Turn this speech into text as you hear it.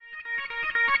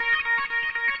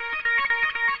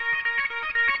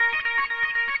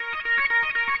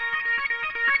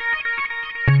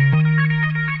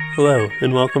Hello,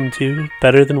 and welcome to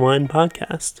Better Than Wine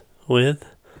podcast with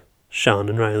Sean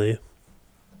and Riley.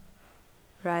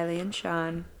 Riley and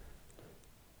Sean.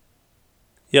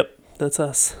 Yep, that's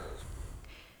us.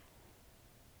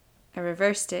 I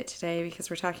reversed it today because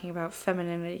we're talking about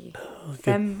femininity. Oh,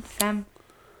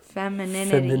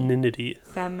 Femininity.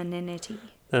 Femininity.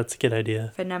 That's a good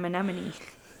idea. Phenomenominy.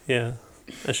 Yeah,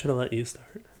 I should have let you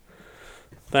start.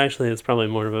 But actually, it's probably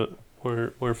more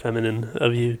feminine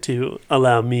of you to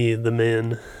allow me, the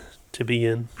man, to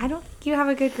begin. I don't think you have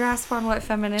a good grasp on what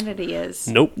femininity is.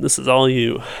 Nope, this is all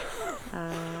you.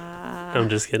 I'm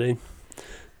just kidding.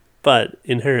 But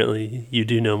inherently, you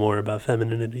do know more about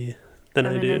femininity than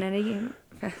I do.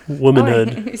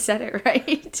 Womanhood. Oh, you said it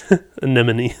right.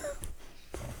 Anemone.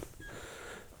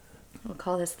 We'll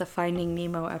call this the Finding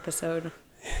Nemo episode.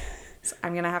 So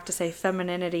I'm going to have to say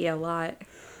femininity a lot.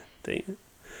 Dang it.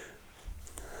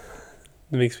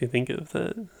 It makes me think of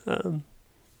that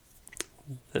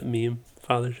meme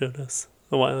Father showed us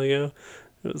a while ago.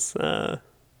 It was,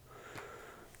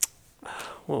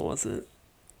 what was it?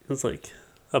 It was like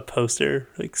a poster,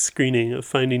 like screening of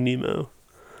Finding Nemo.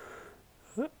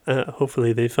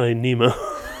 Hopefully they find Nemo.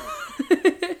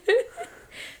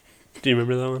 Do you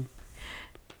remember that one?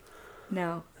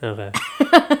 No. Okay.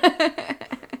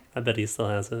 I bet he still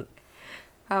has it.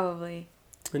 Probably.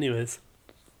 Anyways.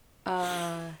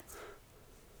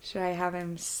 Should I have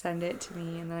him send it to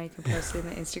me and then I can post it in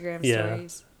the Instagram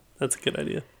stories? That's a good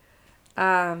idea.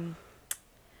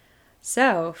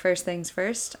 So, first things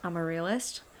first, I'm a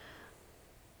realist.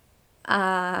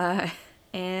 And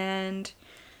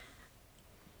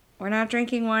we're not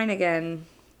drinking wine again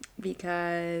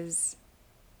because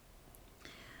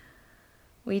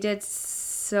we did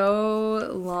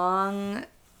so long.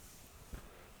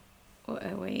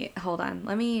 Wait, hold on.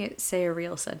 Let me say a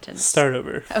real sentence. Start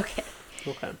over. Okay.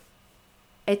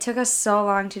 It took us so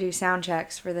long to do sound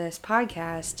checks for this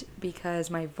podcast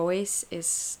because my voice is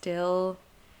still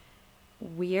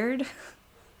weird,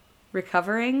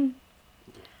 recovering,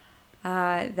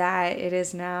 that it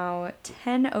is now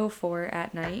 10:04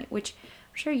 at night, which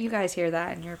I'm sure you guys hear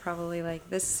that and you're probably like,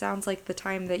 this sounds like the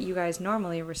time that you guys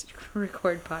normally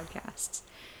record podcasts.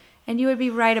 And you would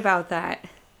be right about that.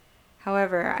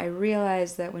 However, I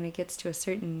realize that when it gets to a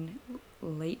certain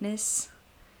lateness,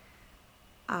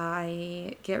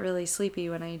 I get really sleepy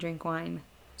when I drink wine.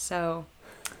 So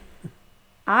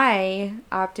I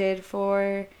opted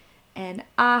for an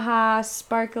AHA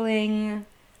sparkling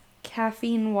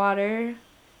caffeine water,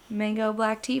 mango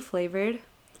black tea flavored.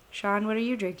 Sean, what are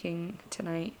you drinking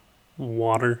tonight?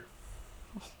 Water.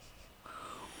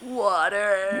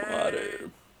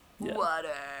 Water. Yeah. Water.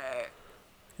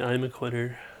 I'm a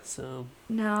quitter, so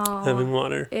No. having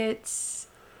water. It's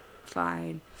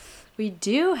fine. We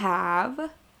do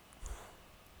have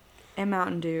a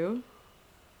Mountain Dew.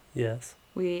 Yes.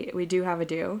 We do have a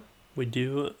dew. We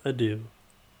do a do.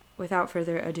 Without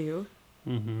further ado.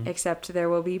 Mm-hmm. Except there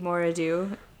will be more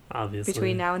ado. Obviously.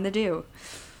 Between now and the dew.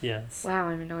 Yes. Wow,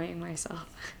 I'm annoying myself.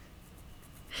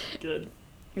 Good.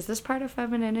 Is this part of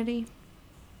femininity?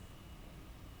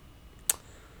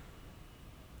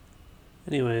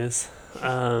 Anyways,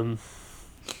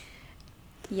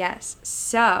 Yes.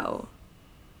 So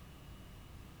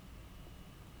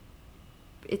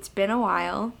it's been a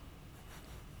while.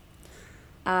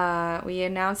 We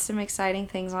announced some exciting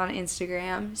things on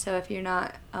Instagram. So if you're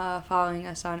not following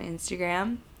us on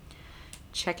Instagram,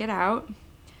 check it out.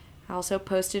 I also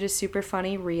posted a super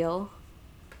funny reel.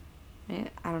 I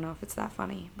don't know if it's that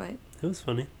funny, but it was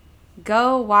funny.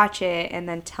 go watch it and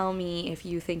then tell me if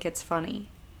you think it's funny.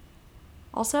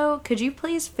 Also, could you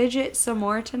please fidget some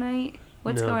more tonight?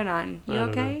 What's going on? You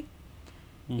okay?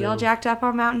 No. You all jacked up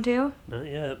on Mountain Dew? Not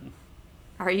yet.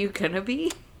 Are you gonna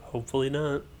be? Hopefully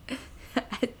not.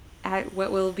 At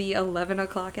what will be 11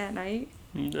 o'clock at night?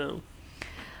 No.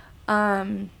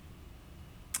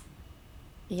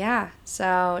 Yeah,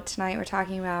 so tonight we're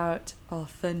talking about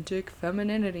authentic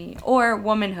femininity, or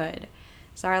womanhood.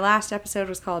 So our last episode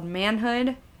was called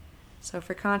Manhood. So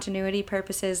for continuity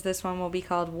purposes, this one will be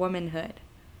called Womanhood.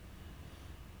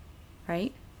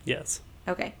 Right? Yes.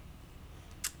 Okay.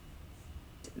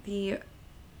 The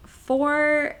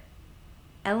 4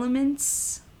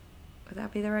 elements, would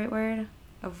that be the right word?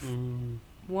 Of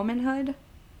womanhood?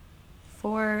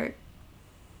 4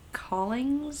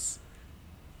 callings?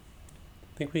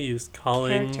 I think we used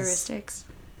callings. Characteristics.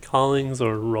 Callings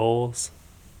or roles.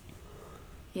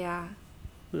 Yeah.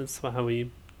 That's how we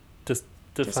just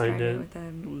defined it with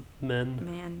men.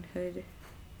 Manhood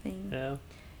thing. Yeah.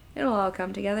 It'll all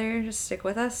come together. Just stick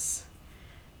with us.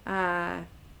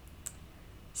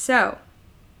 So,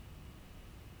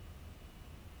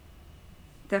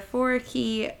 the 4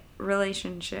 key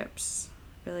relationships,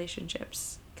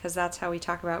 because that's how we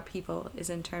talk about people, is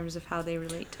in terms of how they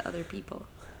relate to other people.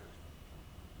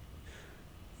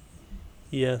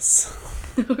 Yes.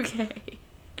 Okay.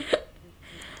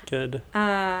 Good.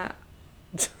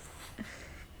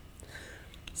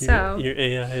 So your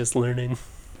AI is learning.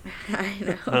 I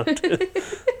know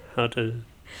how to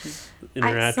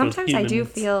interact with sometimes humans. I do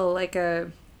feel like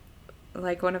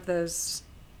one of those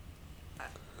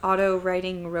auto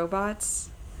writing robots.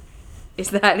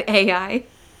 Is that AI?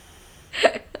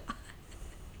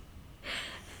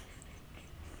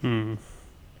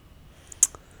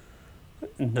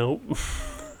 Nope.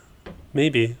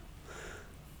 Maybe.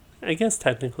 I guess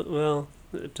technically, well,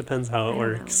 it depends how it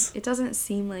works. Know. It doesn't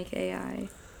seem like AI.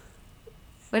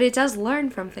 But it does learn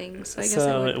from things, so I guess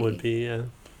it would be. Yeah.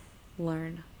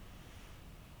 Learn.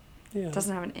 Yeah. It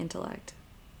doesn't have an intellect.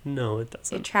 No, it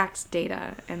doesn't. It tracks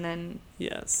data and then...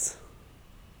 Yes.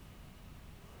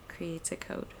 Creates a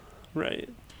code. Right.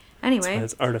 Anyway,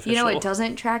 it's artificial. You know what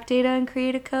doesn't track data and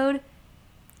create a code?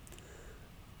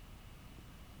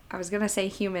 I was going to say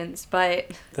humans,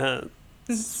 but...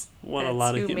 That's what a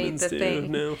lot of humans do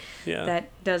now. Yeah.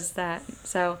 That does that.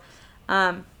 So,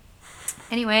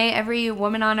 anyway, every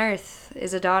woman on Earth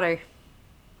is a daughter.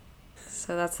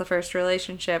 So that's the first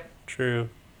relationship. True.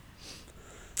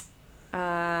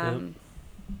 Yep.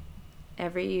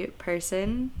 Every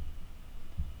person,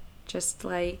 just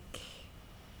like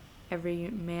every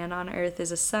man on Earth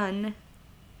is a son,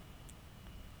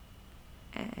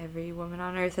 every woman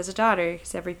on Earth is a daughter,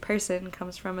 because every person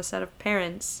comes from a set of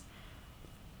parents,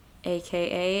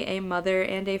 aka a mother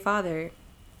and a father.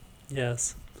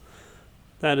 Yes.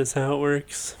 That is how it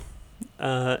works.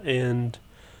 And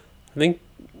I think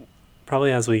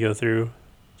probably as we go through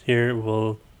here,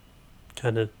 we'll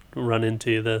kind of run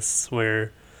into this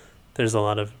where there's a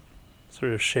lot of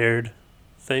sort of shared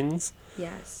things.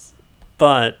 Yes.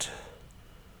 But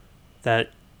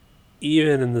that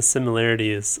even in the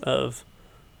similarities of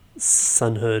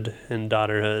sonhood and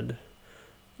daughterhood,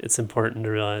 it's important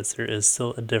to realize there is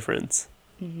still a difference.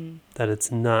 Mm-hmm. That it's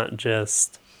not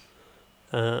just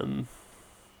it's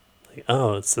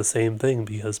the same thing,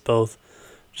 because both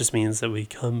just means that we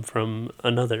come from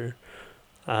another.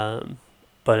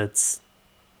 But it's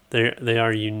they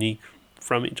are unique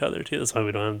from each other too. That's why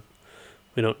we don't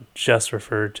just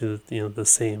refer to the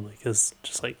same as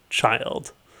just like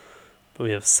child, but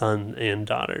we have son and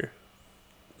daughter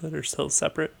that are still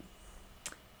separate.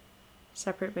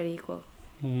 Separate but equal.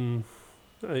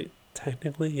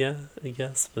 Technically, yeah, I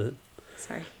guess, but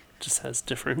sorry, just has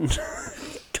different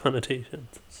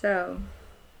connotations. So,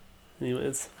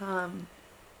 anyways,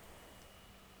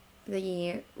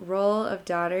 the role of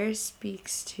daughter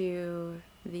speaks to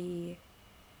the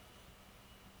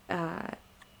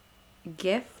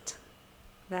gift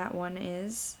that one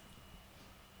is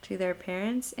to their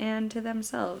parents and to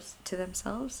themselves.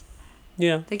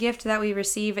 Yeah. The gift that we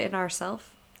receive in ourselves.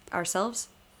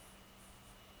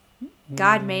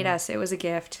 God made us. It was a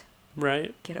gift.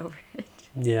 Right. Get over it.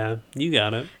 Yeah, you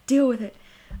got it. Deal with it.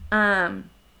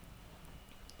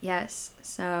 Yes,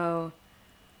 so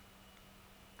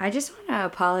I just want to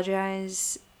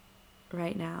apologize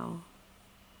right now.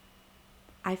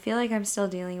 I feel like I'm still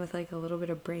dealing with a little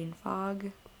bit of brain fog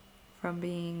from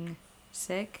being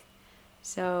sick.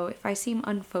 So if I seem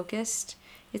unfocused,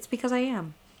 it's because I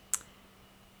am.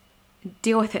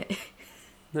 Deal with it.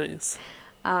 Nice.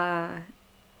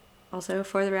 Also,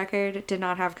 for the record, did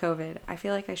not have COVID. I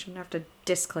feel like I shouldn't have to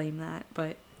disclaim that,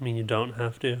 but... I mean, you don't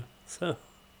have to, so...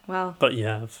 Well... But you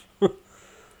have.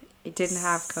 It didn't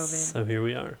have COVID. So here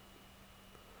we are.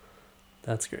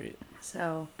 That's great.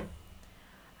 So,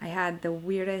 I had the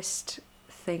weirdest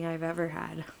thing I've ever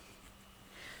had.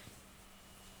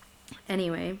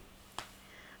 Anyway.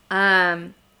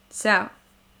 So,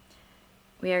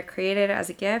 we are created as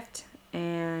a gift,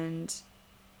 and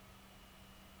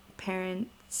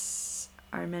parents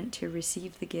are meant to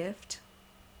receive the gift.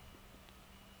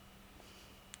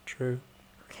 True.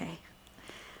 Okay.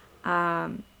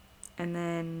 And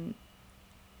then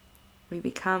we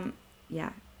become...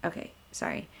 Yeah, okay,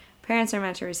 sorry. Parents are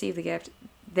meant to receive the gift.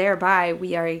 Thereby,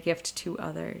 we are a gift to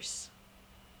others.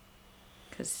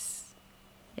 Because...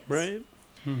 Yes. Right.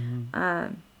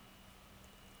 Mm-hmm.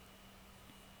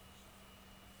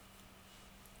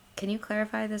 Can you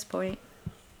clarify this point?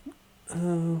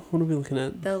 What are we looking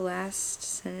at? The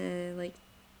last,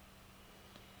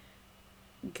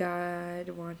 God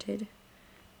wanted.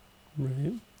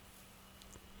 Right.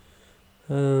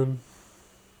 I'm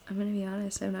gonna be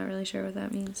honest, I'm not really sure what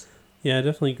that means. Yeah, I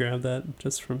definitely grabbed that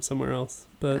just from somewhere else,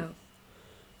 but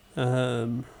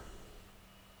probably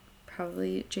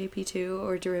probably JP2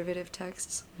 or derivative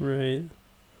texts. Right.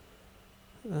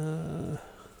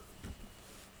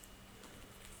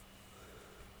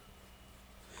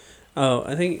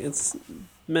 I think it's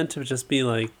meant to just be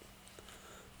like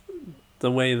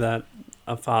the way that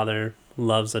a father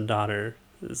loves a daughter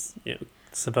is,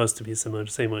 supposed to be similar, the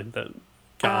same way that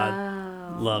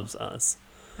God loves us.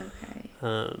 Okay.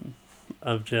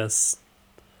 Of just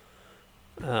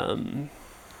that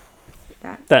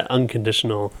That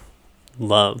unconditional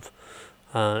love,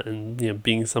 and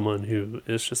being someone who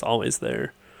is just always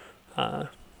there. Right?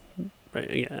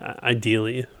 Yeah,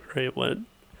 ideally, right? What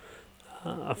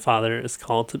a father is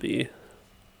called to be,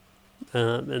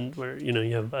 and where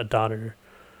you have a daughter.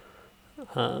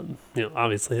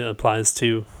 Obviously it applies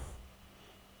to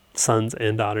sons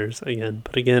and daughters again,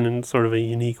 but again in sort of a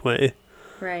unique way.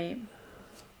 Right.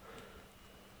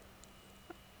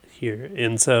 Here,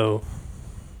 and so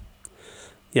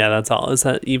yeah, that's all. Is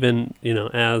that even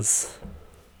as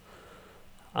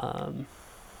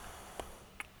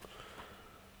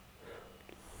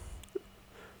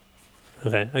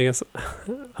okay, I guess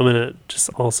I'm gonna just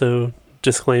also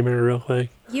disclaimer real quick.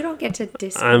 You don't get to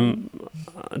disclaim.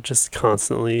 I'm just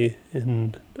constantly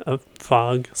in a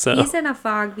fog, so He's in a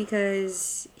fog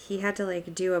because he had to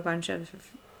do a bunch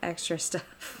of extra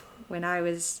stuff when I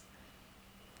was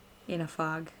in a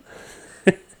fog.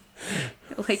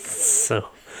 So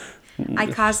I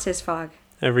caused his fog.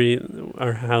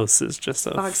 our house is just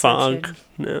a fog.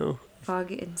 No.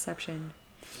 Fog inception.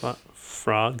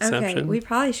 Frogception. Okay, we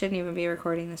probably shouldn't even be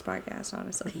recording this podcast,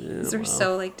 honestly. Because we're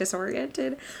so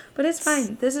disoriented. But it's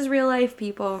fine. This is real life,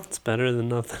 people. It's better than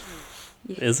nothing.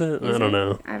 Is it? Is I don't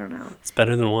know. I don't know. It's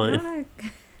better than wine.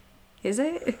 Is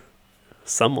it?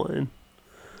 Some wine.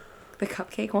 The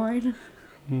cupcake wine?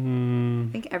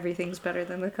 I think everything's better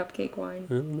than the cupcake wine.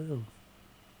 I don't know.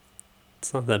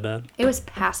 It's not that bad. It was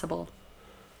passable.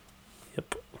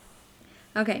 Yep.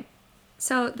 Okay.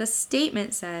 So the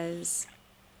statement says,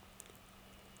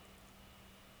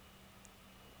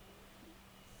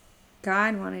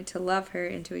 God wanted to love her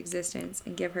into existence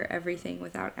and give her everything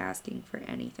without asking for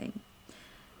anything.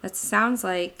 That sounds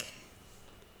like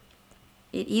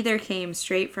it either came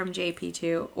straight from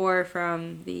JP2 or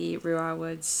from the Ruah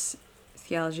Woods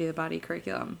Theology of the Body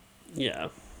curriculum. Yeah.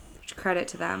 Which credit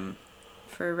to them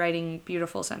for writing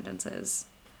beautiful sentences.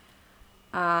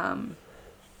 But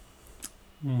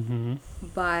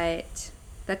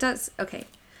that does, okay.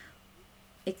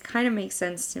 It kind of makes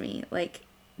sense to me.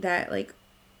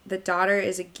 The daughter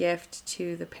is a gift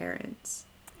to the parents.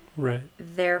 Right.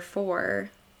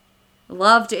 Therefore,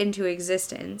 loved into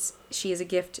existence, she is a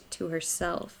gift to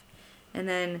herself. And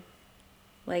then,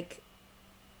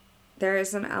 there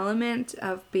is an element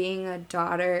of being a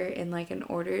daughter in, an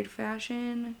ordered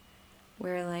fashion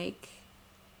where,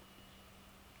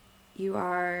 you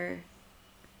are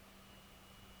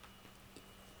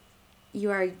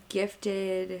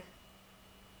gifted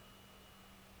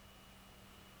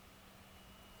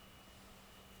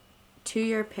to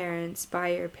your parents, by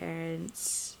your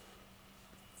parents,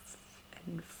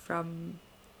 and from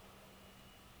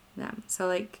them.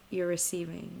 So, you're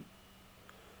receiving.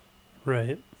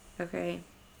 Right. Okay.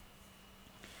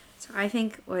 So I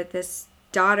think what this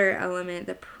daughter element,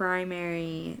 the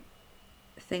primary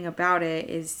thing about it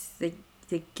is the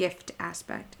gift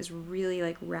aspect is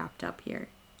really, wrapped up here.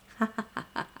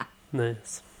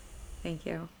 Nice. Thank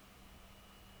you.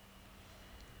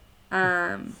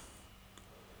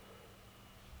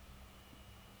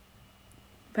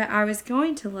 But I was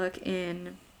going to look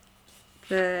in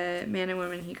the man and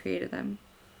woman he created them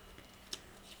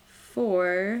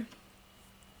for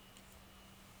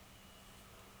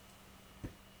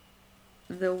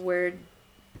the word,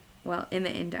 in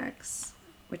the index,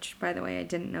 which, by the way, I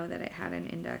didn't know that it had an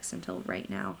index until right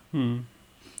now.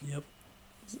 Yep.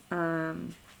 I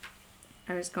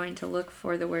was going to look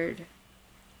for the word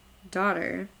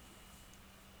daughter,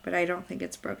 but I don't think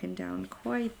it's broken down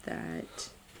quite that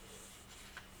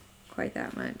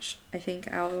much. I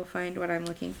think I'll find what I'm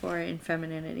looking for in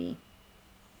femininity.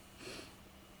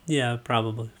 Yeah,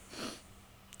 probably.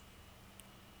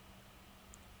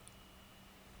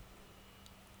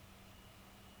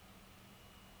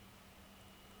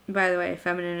 By the way,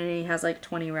 femininity has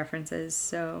 20 references,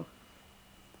 so...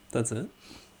 That's it?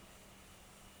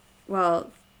 Well,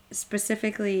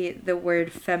 specifically the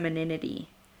word femininity.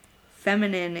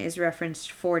 Feminine is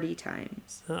referenced 40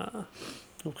 times.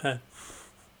 Okay.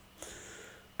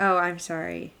 Oh, I'm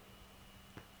sorry.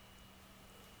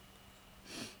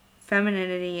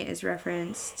 Femininity is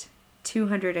referenced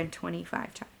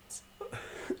 225 times.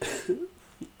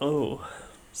 Oh.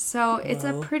 So it's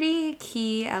a pretty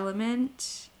key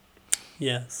element.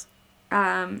 Yes.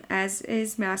 As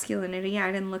is masculinity.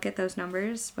 I didn't look at those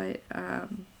numbers, but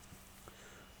I'm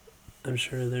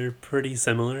sure they're pretty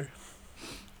similar.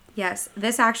 yes,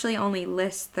 this actually only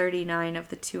lists 39 of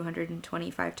the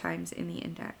 225 times in the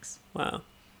index. Wow.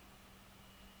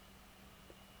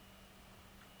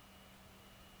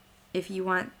 If you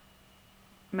want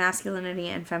masculinity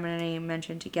and femininity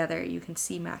mentioned together, you can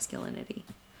see masculinity.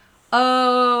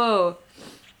 Oh!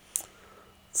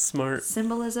 Smart.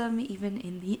 Symbolism even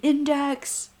in the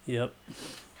index. Yep.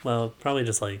 Well, probably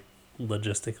just like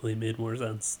logistically made more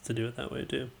sense to do it that way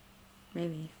too.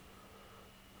 Maybe.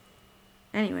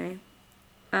 Anyway.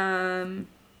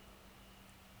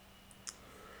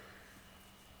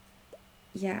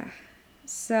 Yeah.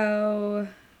 So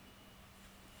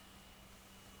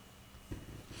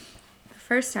the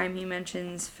first time he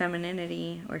mentions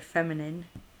femininity or feminine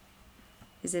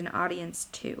is in audience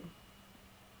 2.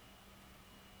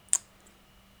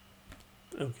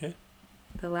 Okay.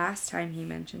 The last time he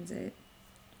mentions it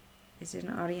is in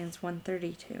audience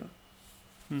 132.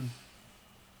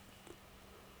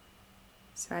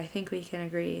 So I think we can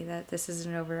agree that this is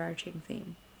an overarching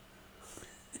theme.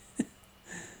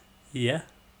 Yeah,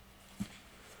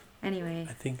 Anyway,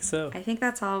 I think so. I think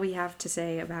that's all we have to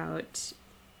say about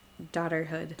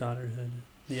daughterhood. Daughterhood.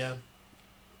 Yeah.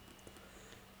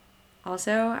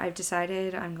 Also, I've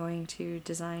decided I'm going to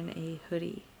design a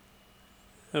hoodie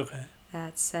Okay.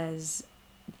 that says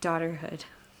daughterhood.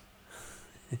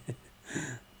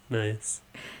 Nice.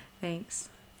 Thanks.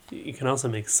 You can also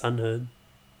make sonhood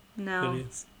No.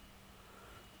 hoodies.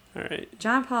 All right.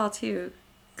 John Paul II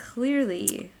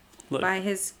clearly, Look. by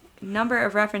his number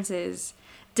of references,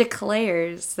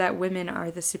 declares that women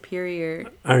are the superior.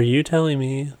 Are you telling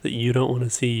me that you don't want to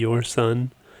see your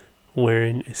son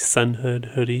wearing a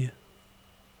sonhood hoodie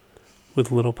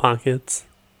with little pockets?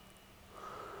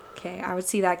 Okay, I would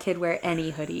see that kid wear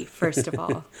any hoodie, first of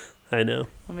all. I know.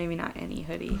 Well, maybe not any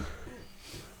hoodie.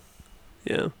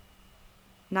 Yeah.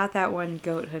 Not that one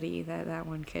goat hoodie that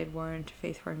one kid wore into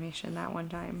Faith Formation that one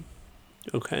time.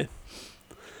 Okay.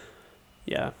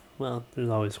 Yeah. Well, there's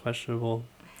always questionable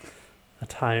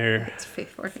attire. It's Faith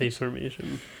Formation. Faith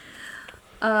Formation.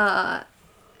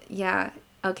 Yeah.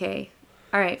 Okay.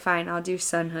 All right, fine. I'll do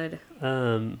Sunhood,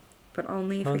 but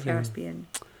only for Okay. Caspian.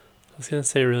 I was gonna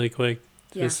say really quick.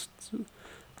 Yeah. Just,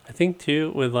 I think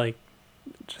too with like,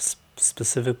 just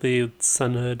specifically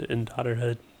sonhood and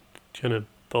daughterhood, kind of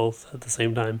both at the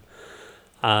same time.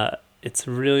 It's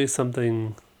really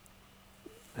something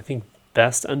I think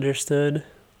best understood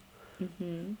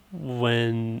Mm-hmm.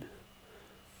 when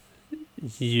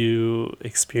you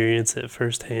experience it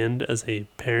firsthand as a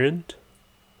parent.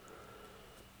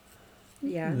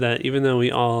 Yeah. That even though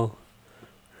we all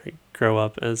grow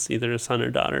up as either a son or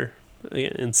daughter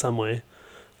in some way,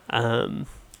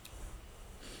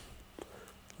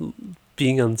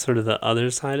 being on sort of the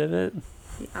other side of it,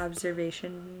 The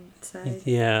observation side.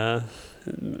 yeah,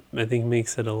 I think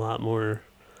makes it a lot more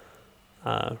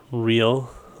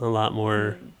real, a lot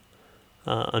more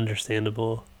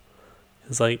understandable.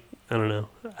 It's like, I don't know,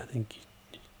 I think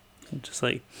you just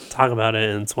like talk about it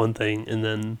and it's one thing, and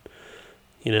then,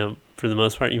 you know, for the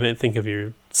most part you might think of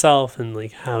yourself and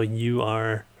like how you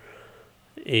are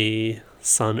a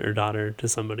son or daughter to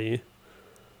somebody,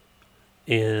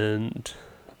 and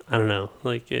I don't know,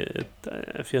 like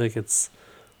I feel like it's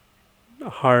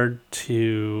hard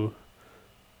to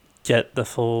get the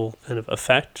full kind of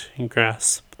effect and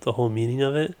grasp the whole meaning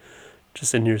of it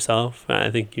just in yourself. I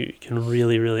think you can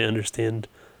really, really understand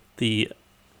the,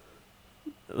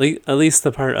 like, at least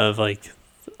the part of like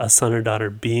a son or daughter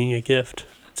being a gift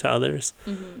to others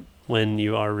Mm-hmm. when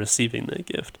you are receiving that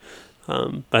gift.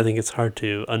 But I think it's hard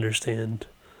to understand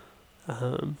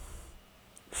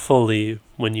fully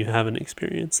when you haven't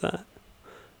experienced that.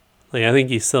 Like, I think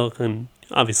you still can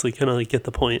obviously kind of like get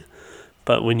the point,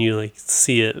 but when you like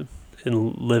see it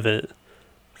and live it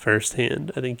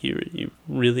firsthand, I think you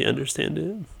really understand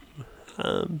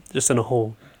it, just in a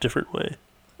whole different way.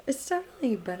 It's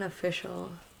definitely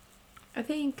beneficial. I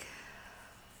think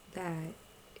that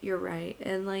you're right.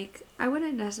 And, like, I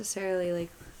wouldn't necessarily, like,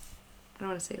 I don't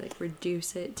want to say, like,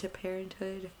 reduce it to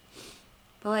parenthood.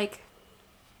 But, like,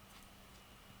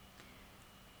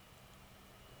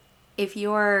 if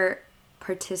you're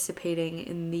participating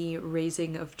in the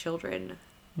raising of children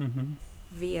Mm-hmm.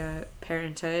 via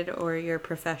parenthood or your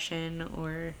profession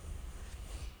or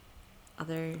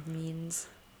other means,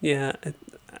 Yeah,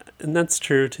 and that's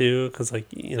true too, because like,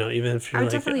 you know, even if I you're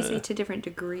would like definitely say to different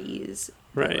degrees.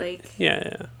 But, right, like,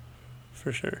 yeah,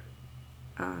 for sure.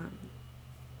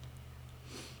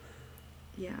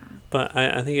 Yeah. But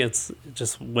I think it's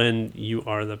just when you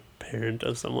are the parent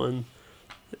of someone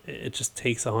it just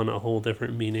takes on a whole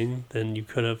different meaning than you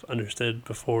could have understood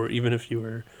before, even if you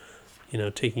were,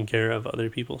 taking care of other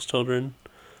people's children,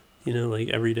 like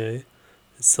every day.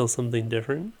 It's still something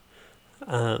different.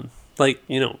 Like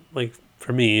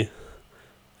for me,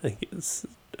 I think it's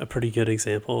a pretty good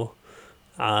example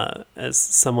as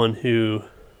someone who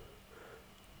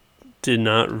did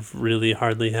not really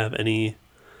hardly have any,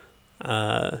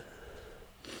 uh,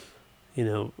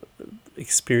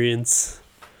 experience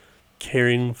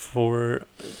caring for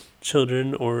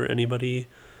children or anybody,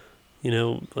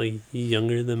 like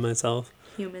younger than myself.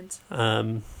 Humans.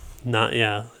 Not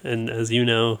yeah, and as you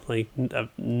know, like I've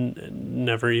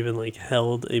never even like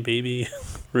held a baby,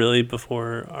 really,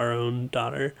 before our own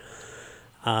daughter,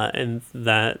 and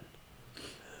that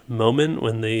moment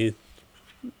when they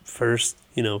first,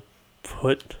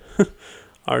 put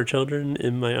our children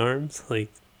in my arms, like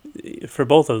for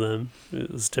both of them,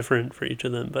 it was different for each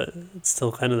of them, but it's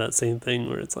still kind of that same thing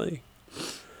where it's like,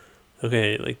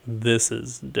 okay, like this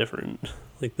is different,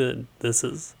 like this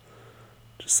is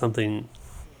just something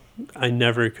I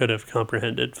never could have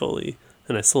comprehended fully,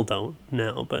 and I still don't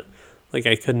now, but like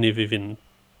I couldn't have even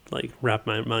like wrap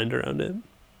my mind around it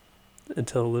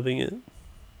until living it.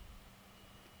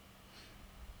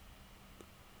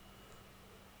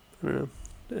 I don't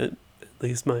know. At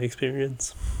least my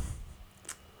experience.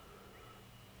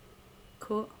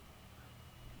 Cool.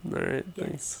 All right,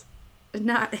 thanks.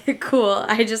 Not cool.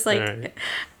 I just like, Right.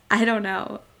 I don't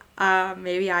know.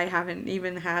 Maybe I haven't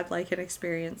even had like an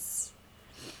experience.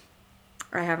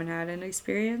 I haven't had an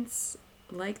experience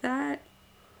like that.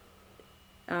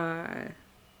 I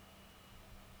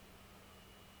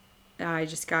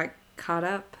just got caught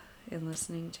up in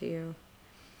listening to you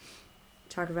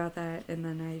talk about that, and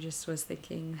then I just was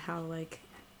thinking how like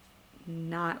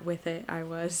not with it I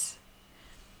was.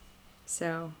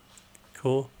 So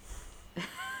Cool.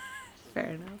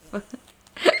 fair enough.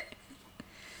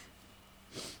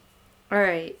 All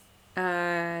right.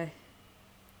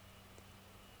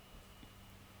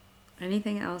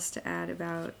 Anything else to add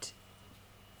about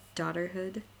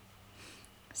daughterhood?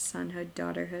 Sonhood,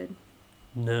 daughterhood?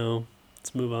 No,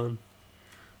 let's move on.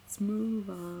 Let's move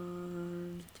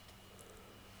on.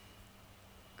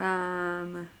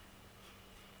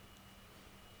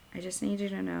 I just need you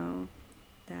to know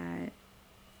that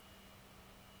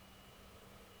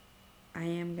I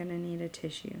am gonna need a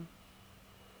tissue.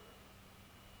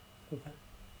 Okay.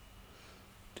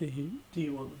 Do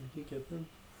you want me to get them?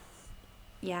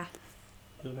 Yeah,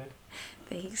 Okay.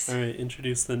 thanks. All right.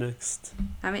 Introduce the next.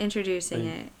 I'm introducing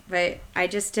Right. it, but I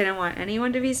just didn't want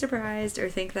anyone to be surprised or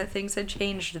think that things had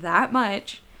changed that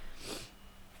much,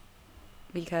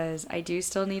 because I do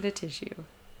still need a tissue.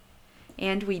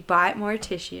 And we bought more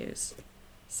tissues.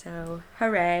 So,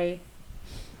 hooray,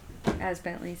 as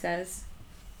Bentley says.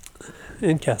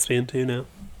 And Caspian too now.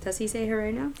 Does he say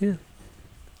hooray now? Yeah.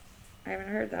 I haven't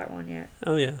heard that one yet.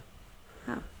 Oh yeah.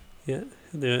 Oh. Yeah.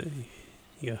 You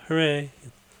go hooray,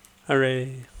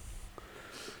 hooray.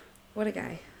 What a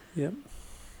guy. Yep.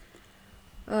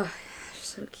 Oh,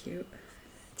 so cute.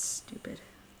 It's stupid.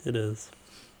 It is.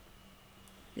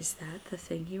 Is that the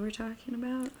thing you were talking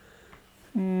about?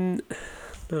 Not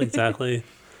exactly.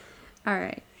 All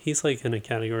right. He's like in a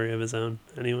category of his own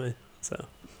anyway, so.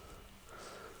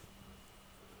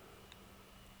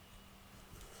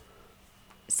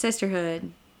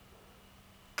 Sisterhood.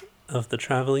 Of the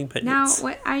traveling pants. Now,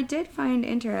 what I did find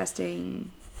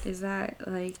interesting is that,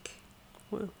 like...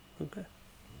 Well, okay.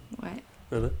 What?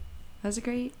 Was it? That was a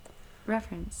great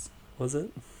reference. Was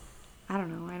it? I don't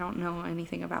know. I don't know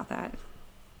anything about that.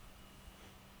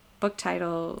 Book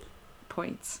title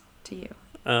points to you.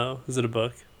 Oh, is it a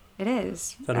book? It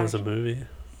is. I thought it was a movie.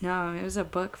 No, it was a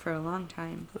book for a long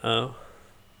time. Oh.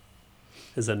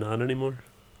 Is it not anymore?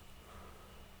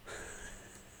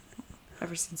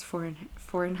 Ever since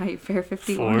Fahrenheit Fair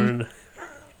 51.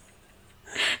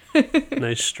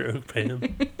 Nice stroke, Pam.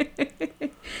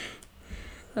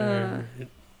 All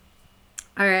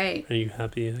right. Are you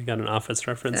happy? I got an Office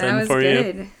reference That in was for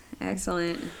good. you.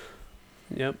 Excellent.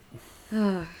 Yep.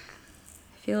 I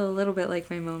feel a little bit like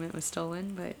my moment was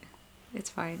stolen, but it's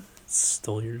fine.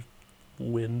 Stole your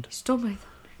wind. You stole my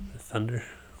Thunder.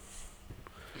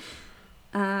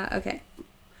 okay.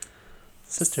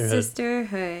 Sisterhood.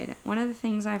 Sisterhood. One of the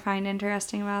things I find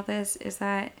interesting about this is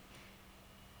that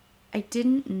I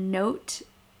didn't note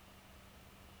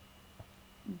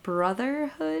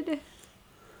brotherhood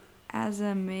as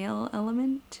a male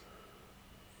element.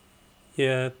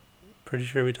 Yeah, pretty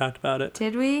sure we talked about it.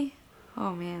 Did we?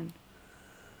 Oh man.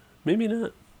 Maybe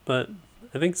not, but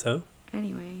I think so.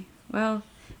 Anyway, well,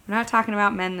 we're not talking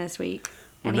about men this week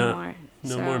We're anymore.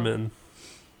 not. No more men.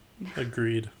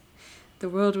 Agreed. The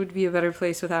world would be a better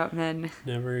place without men.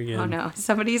 Never again. Oh no,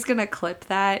 somebody's gonna clip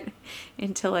that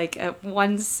into like a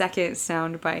 1 second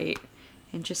soundbite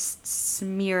and just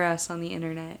smear us on the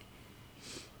internet.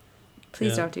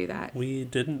 Please don't do that. We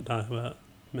didn't talk about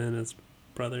men as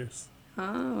brothers.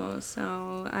 Oh,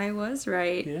 so I was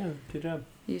right. Yeah, good job.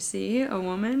 You see, a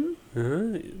woman?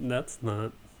 That's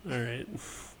not... Alright,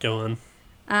 go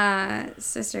on.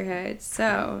 Sisterhood.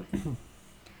 So,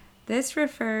 this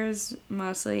refers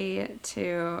mostly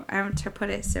to, to put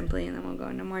it simply, and then we'll go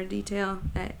into more detail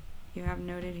that you have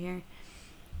noted here.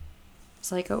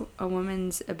 It's like a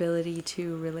woman's ability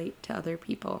to relate to other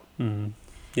people.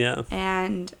 Yeah.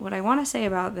 And what I want to say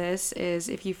about this is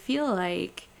if you feel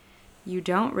like you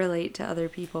don't relate to other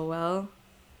people well,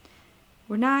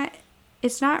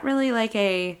 it's not really like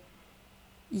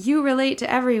you relate to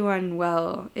everyone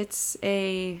well. It's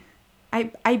I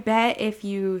bet if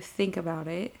you think about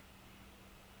it,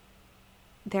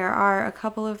 there are a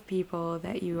couple of people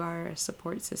that you are a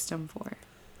support system for.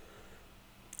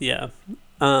 Yeah.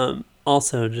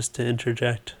 Also, just to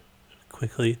interject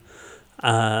quickly,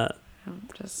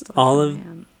 Just all of...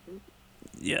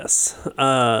 Yes.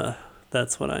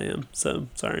 That's what I am. So,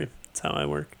 sorry. That's how I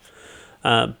work.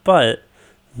 But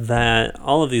that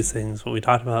all of these things, what we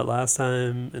talked about last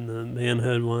time in the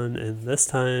manhood one and this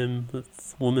time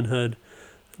with womanhood,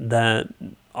 that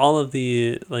all of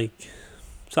the, like...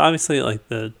 So obviously, like,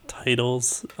 the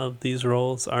titles of these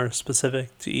roles are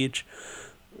specific to each,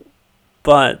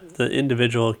 but the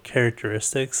individual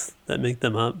characteristics that make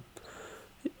them up,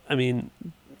 I mean,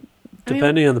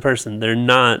 depending on the person, they're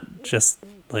not just,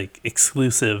 like,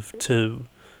 exclusive to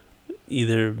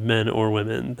either men or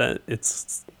women. That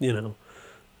it's,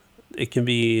 it can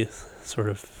be sort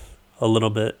of a little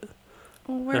bit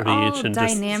we're of all each and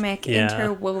dynamic, just,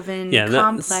 interwoven, Yeah,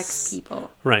 complex people.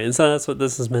 Right, and so that's what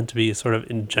this is meant to be, sort of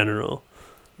in general.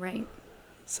 Right.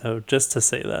 So just to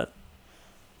say that,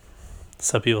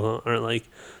 so people aren't like,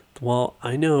 well,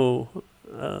 I know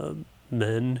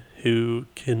men who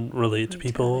can relate to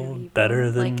people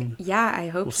better than I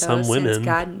hope so, some women. Since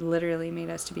God literally made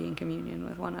us to be in communion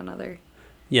with one another.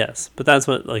 Yes, but that's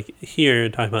what, like, here,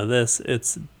 talking about this,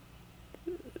 it's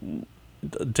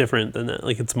different than that.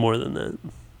 Like, it's more than that.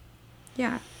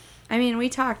 Yeah. I mean, we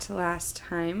talked last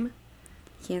time.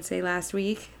 Can't say last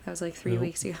week. That was like 3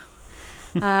 weeks ago.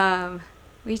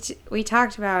 We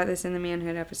talked about this in the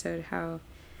manhood episode, how,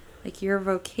 like, your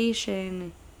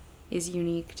vocation is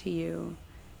unique to you.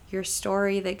 Your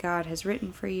story that God has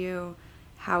written for you,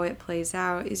 how it plays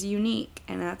out, is unique,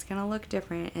 and that's going to look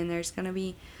different, and there's going to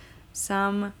be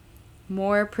some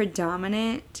more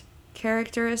predominant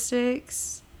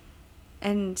characteristics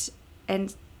and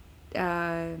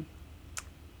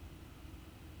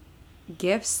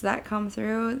gifts that come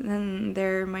through than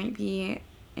there might be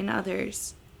in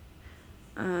others.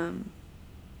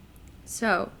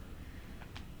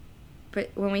 But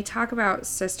when we talk about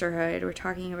sisterhood, we're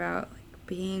talking about, like,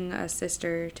 being a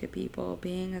sister to people,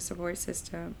 being a support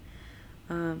system.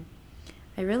 I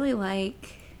really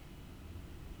like...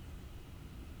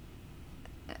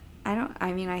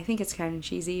 I think it's kind of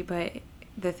cheesy, but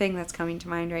the thing that's coming to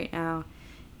mind right now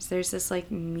is there's this, like,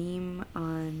 meme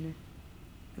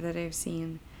that I've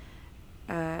seen,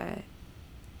 and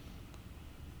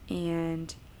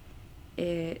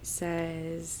it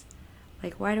says,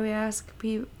 like, why do we ask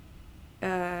people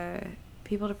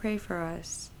to pray for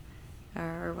us?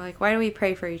 Or, like, why do we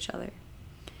pray for each other?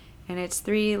 And it's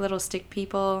 3 little stick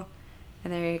people,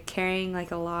 and they're carrying,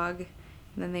 like, a log,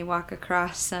 and then they walk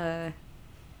across a,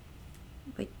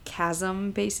 like,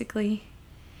 chasm, basically.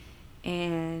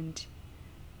 And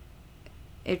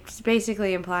it's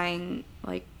basically implying,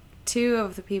 like, 2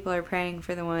 of the people are praying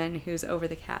for the one who's over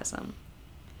the chasm.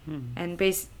 And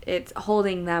it's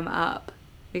holding them up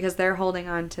because they're holding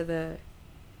on to the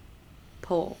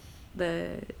pole,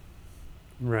 the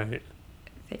right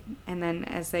thing. And then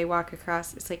as they walk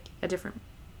across, it's like a different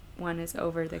one is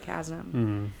over the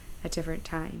chasm at different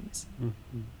times.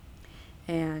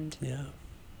 And yeah,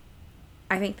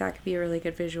 I think that could be a really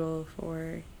good visual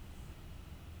for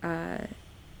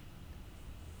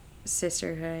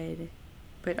sisterhood,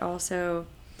 but also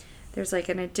there's, like,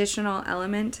 an additional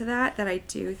element to that I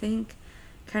do think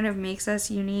kind of makes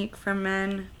us unique from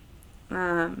men,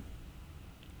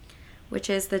 which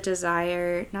is the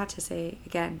desire, not to say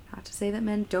that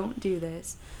men don't do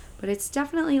this, but it's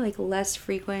definitely, like, less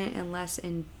frequent and less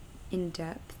in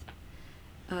depth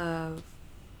of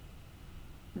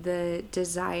the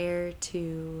desire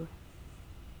to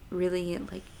really,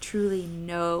 like, truly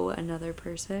know another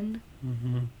person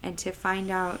and to find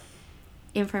out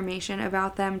information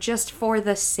about them just for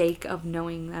the sake of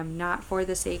knowing them, not for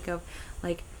the sake of,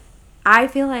 like, I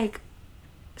feel like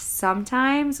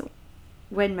sometimes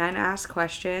when men ask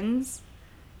questions,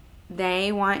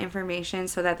 they want information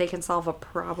so that they can solve a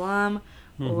problem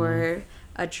or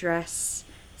address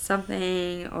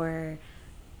something or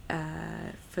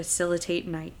facilitate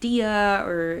an idea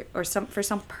or some for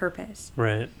some purpose.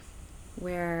 Right.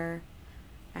 Where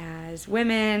as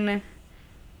women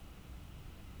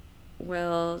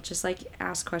will just like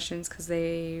ask questions because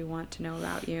they want to know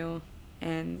about you,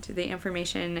 and the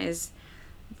information is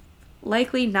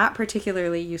likely not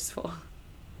particularly useful.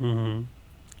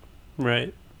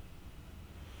 Right.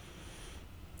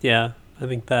 Yeah, I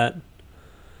think that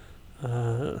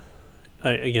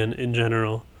again, in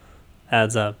general,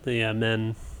 adds up. Yeah,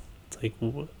 men, it's like,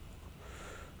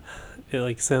 it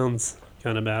like sounds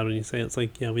kind of bad when you say it. It's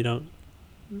like, yeah, we don't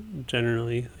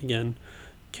generally, again,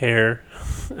 care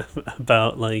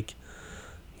about, like,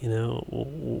 you know,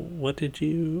 what did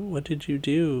you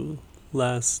do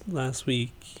last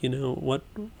week? You know, what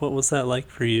was that like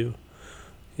for you?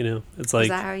 You know, it's like, Is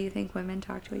that how you think women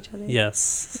talk to each other?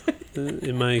 yes,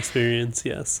 in my experience,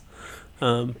 yes.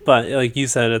 But like you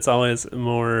said, it's always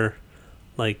more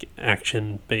like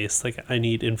action based. Like, I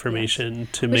need information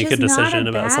to Which make a is not decision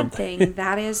a about bad something. thing.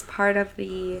 That is part of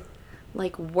the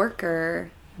like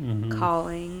worker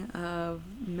calling of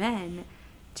men,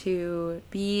 to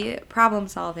be problem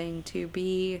solving, to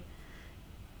be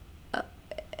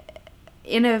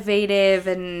innovative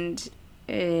and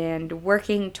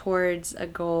working towards a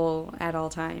goal at all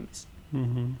times.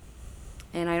 And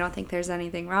I don't think there's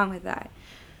anything wrong with that.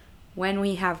 When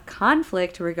we have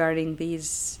conflict regarding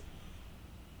these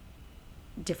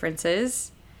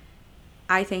differences,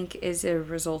 I think is a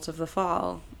result of the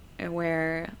fall,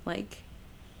 where like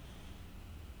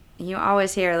you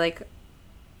always hear like,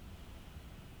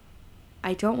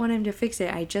 I don't want him to fix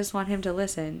it, I just want him to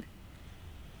listen.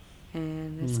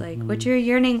 And it's like, what you're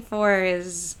yearning for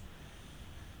is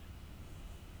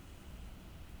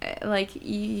like,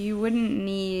 you wouldn't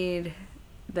need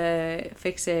the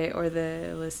fix it or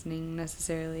the listening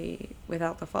necessarily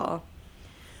without the fall.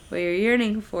 What you're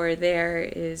yearning for there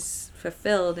is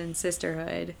fulfilled in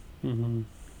sisterhood.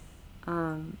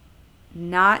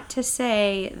 Not to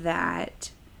say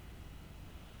that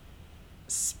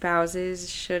spouses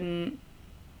shouldn't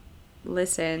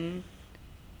listen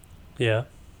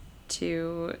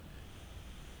to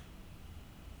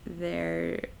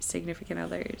their significant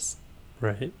others.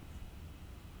 Right.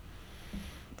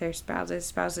 Their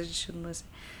spouses shouldn't listen.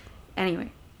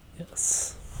 Anyway.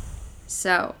 Yes.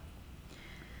 So,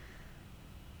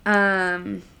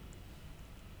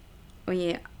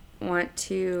 we want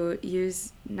to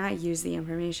not use the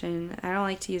information. I don't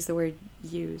like to use the word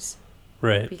use.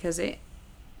 Right. Because it,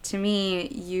 to me,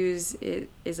 use it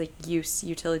is like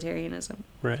utilitarianism.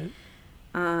 Right.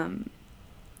 But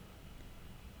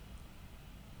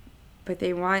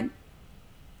they want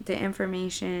the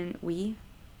information,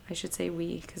 I should say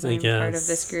we, because I'm part of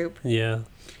this group. Yeah.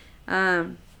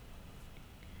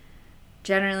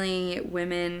 Generally,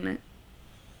 women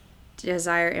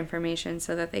desire information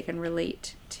so that they can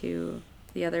relate to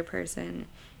the other person,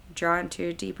 draw into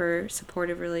a deeper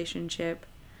supportive relationship,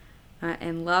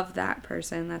 and love that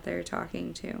person that they're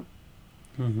talking to.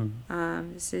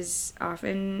 This is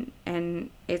often,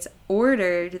 and it's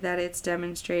ordered that it's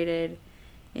demonstrated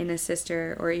in a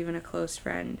sister or even a close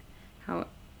friend, how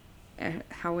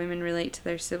women relate to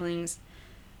their siblings,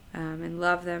 and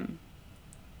love them,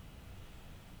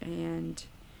 and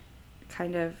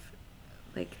kind of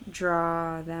like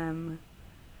draw them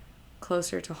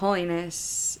closer to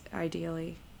holiness,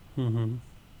 ideally.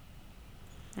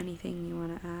 Anything you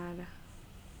want to add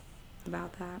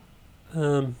about that?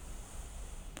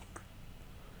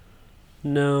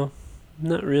 No,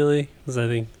 not really, because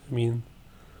I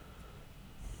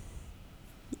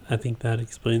think that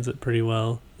explains it pretty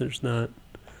well. There's not,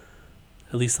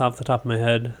 at least off the top of my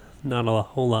head, not a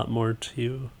whole lot more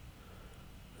to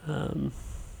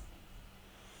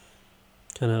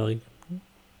kind of like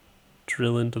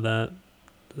drill into that.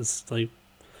 Just like,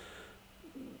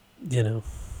 you know,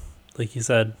 like you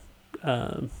said,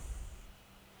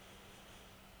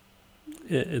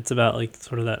 it's about like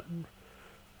sort of that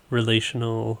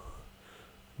relational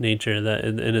nature that,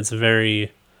 and it's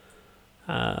very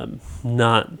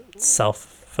not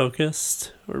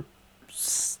self-focused, or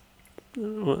I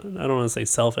don't want to say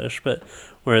selfish, but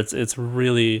where it's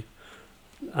really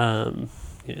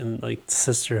in like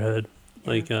sisterhood,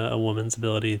 like a woman's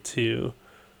ability to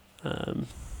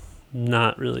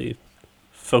not really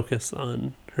focus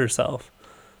on herself,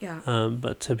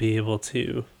 but to be able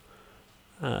to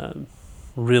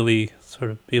really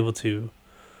sort of be able to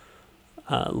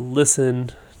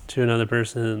listen to another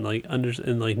person and like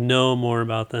and like know more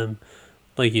about them,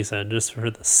 like you said, just for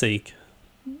the sake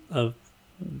of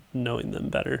knowing them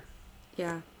better.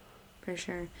 Yeah, for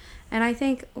sure. And I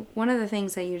think one of the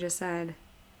things that you just said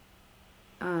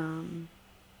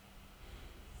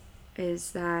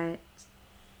is that,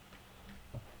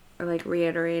 or like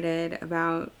reiterated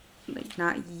about like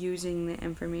not using the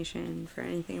information for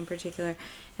anything in particular.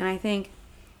 And I think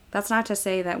that's not to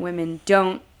say that women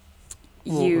don't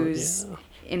use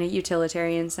in a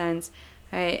utilitarian sense,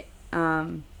 right?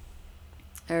 Or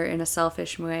in a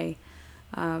selfish way.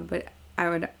 But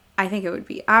I think it would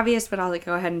be obvious, but I'll like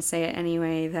go ahead and say it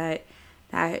anyway,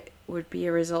 that would be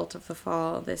a result of the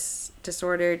fall. This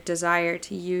disordered desire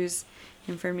to use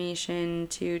information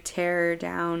to tear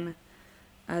down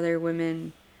other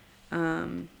women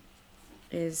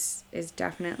is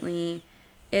definitely,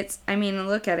 I mean,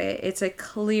 look at it. It's a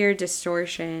clear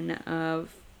distortion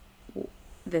of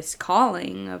this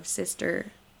calling of sister.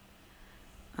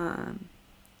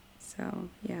 So,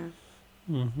 yeah.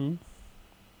 Mm-hmm.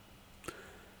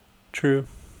 True.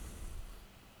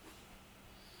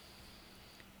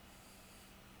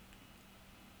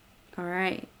 All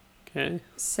right. Okay.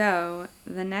 So,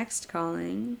 the next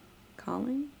calling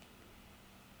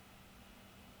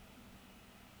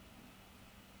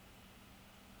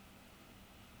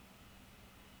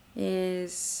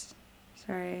is,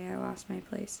 sorry, I lost my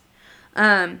place.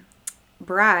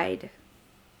 Bride.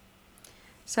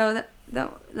 So the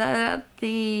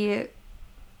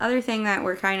other thing that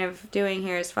we're kind of doing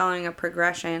here is following a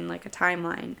progression, like a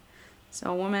timeline.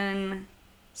 So a woman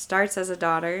starts as a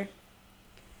daughter,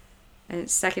 and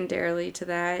secondarily to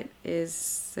that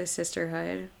is the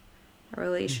sisterhood. A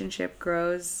relationship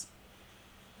grows.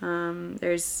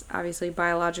 There's obviously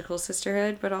biological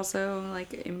sisterhood, but also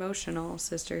like emotional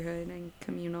sisterhood and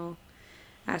communal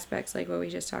aspects, like what we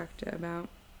just talked about.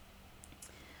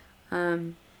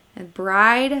 And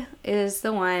bride is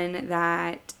the one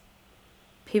that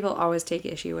people always take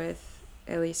issue with,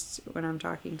 at least when I'm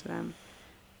talking to them.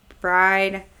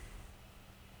 Bride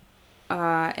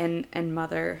and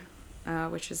mother,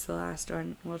 which is the last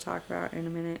one we'll talk about in a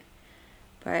minute.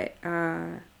 But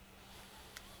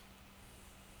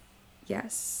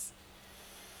yes,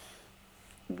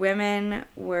 women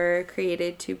were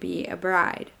created to be a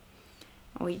bride.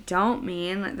 We don't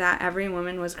mean that every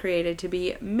woman was created to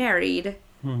be married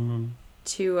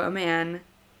to a man.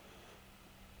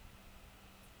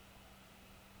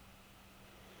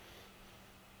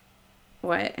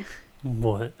 What?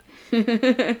 What?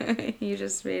 You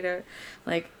just made a,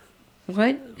 like,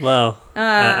 what? Well,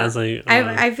 as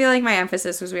I feel like my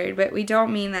emphasis was weird, but we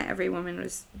don't mean that every woman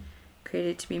was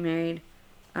created to be married.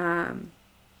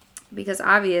 Because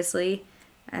obviously,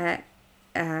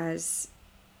 as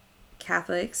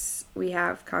Catholics, we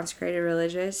have consecrated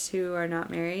religious who are not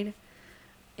married,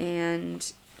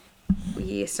 and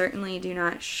we certainly do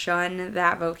not shun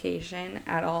that vocation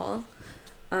at all.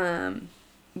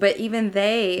 But even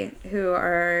they who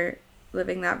are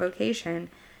living that vocation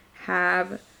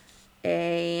have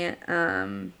a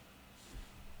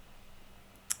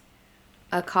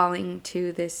calling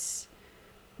to this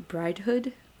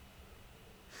bridehood.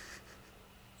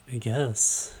 I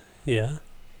guess, yeah.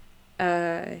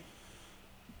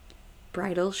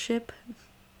 Bridalship,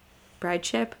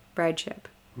 brideship.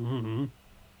 Mm-hmm.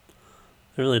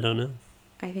 I really don't know.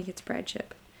 I think it's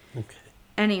brideship. Okay.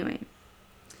 Anyway,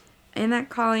 and that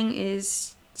calling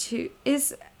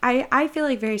I feel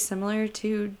like very similar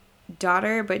to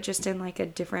daughter, but just in like a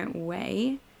different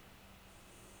way.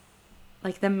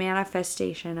 Like the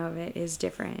manifestation of it is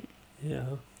different. Yeah.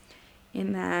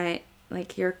 In that,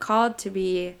 like, you're called to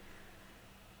be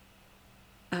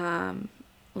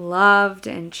loved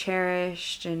and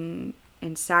cherished and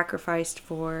sacrificed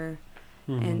for.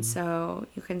 Mm-hmm. And so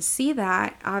you can see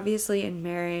that obviously in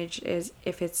marriage is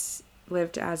if it's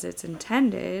lived as it's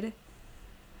intended.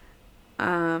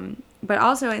 But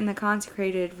also in the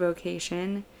consecrated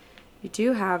vocation, you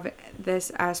do have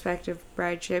this aspect of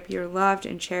brideship. You're loved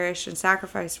and cherished and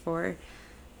sacrificed for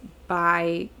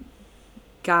by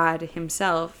God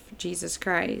himself, Jesus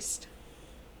Christ.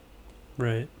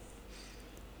 Right.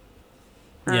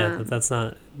 Yeah,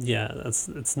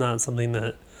 it's not something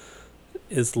that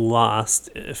is lost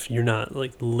if you're not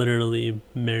like literally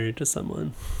married to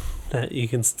someone. That you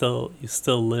still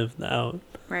live out.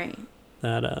 Right.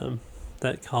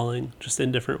 That calling, just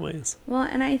in different ways. Well,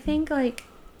 and I think like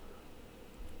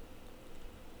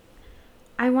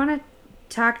I want to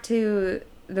talk to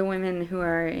the women who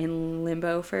are in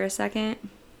limbo for a second,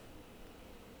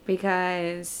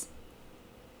 because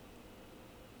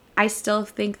I still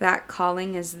think that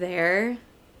calling is there,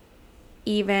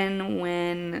 even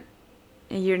when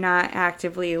you're not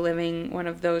actively living one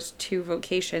of those two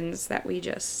vocations that we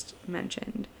just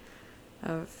mentioned,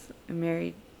 of a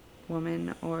married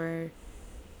woman or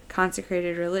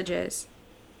consecrated religious.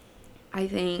 I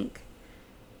think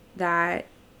that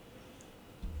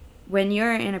when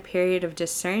you're in a period of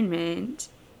discernment,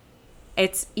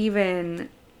 it's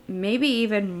maybe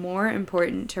even more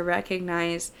important to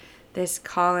recognize this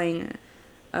calling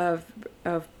of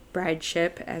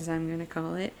brideship, as I'm going to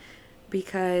call it,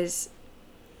 because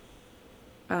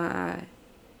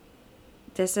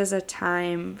this is a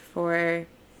time for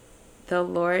the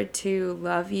Lord to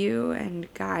love you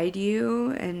and guide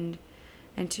you, and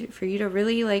for you to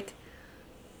really like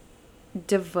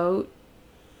devote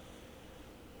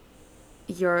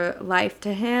your life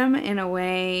to Him in a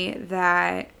way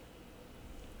that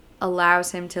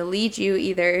allows Him to lead you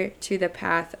either to the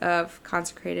path of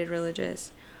consecrated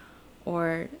religious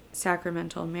or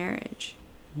sacramental marriage.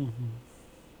 Mm-hmm.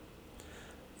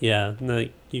 Yeah,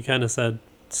 like you kind of said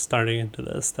starting into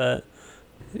this, that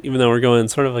even though we're going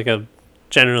sort of like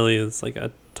generally it's like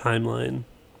a timeline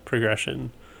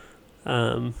progression,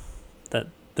 that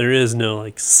there is no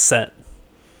like set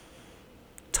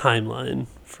timeline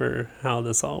for how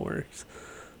this all works.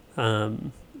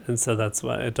 And so that's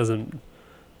why it doesn't,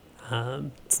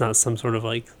 it's not some sort of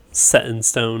like set in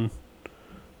stone,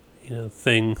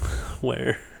 thing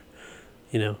where,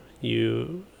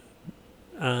 you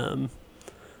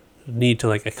need to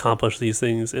like accomplish these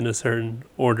things in a certain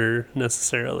order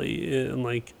necessarily. And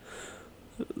like,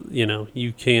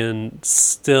 you can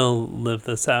still live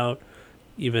this out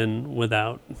even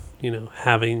without,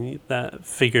 having that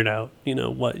figured out,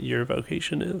 what your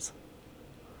vocation is.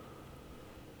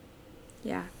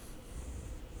 Yeah.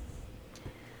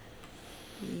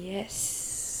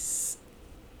 Yes.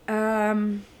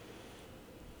 And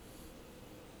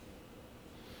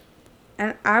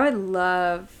I would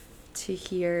love to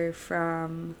hear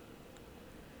from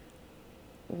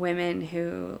women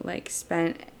who like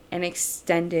spent an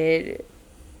extended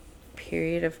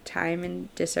period of time in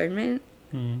discernment,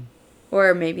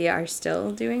 or maybe are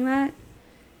still doing that.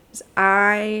 'Cause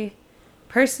I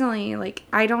personally, like,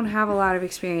 I don't have a lot of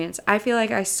experience. I feel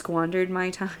like I squandered my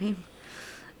time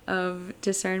of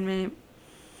discernment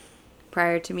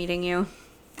prior to meeting you.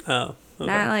 Oh, okay.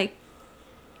 Not like,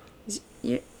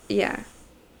 yeah.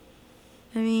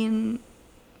 I mean,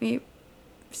 we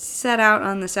set out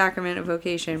on the sacrament of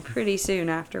vocation pretty soon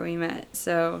after we met,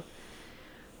 so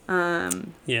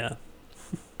yeah.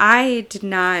 I did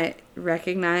not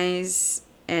recognize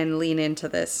and lean into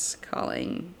this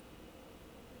calling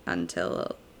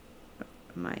until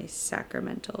my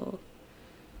sacramental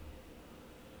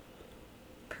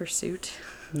pursuit.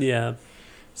 Yeah.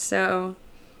 So,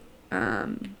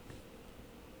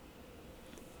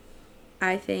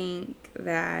 I think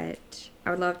that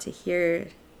I would love to hear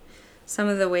some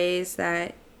of the ways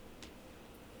that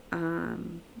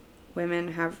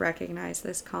women have recognized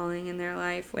this calling in their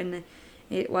life when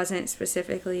it wasn't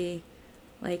specifically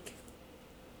like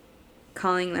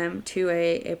calling them to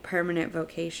a permanent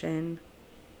vocation.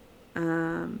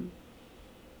 And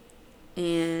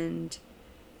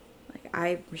like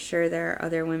I'm sure there are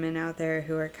other women out there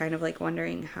who are kind of like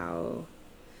wondering how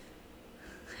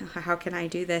can I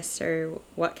do this, or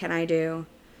what can I do?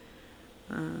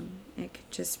 It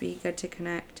could just be good to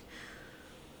connect.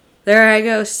 There I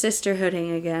go,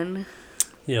 sisterhooding again.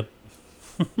 Yep.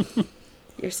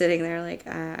 You're sitting there like,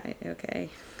 okay.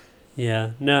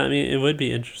 Yeah. No, I mean, it would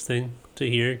be interesting to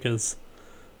hear because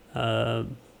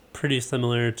pretty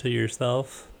similar to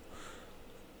yourself.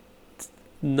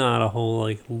 Not a whole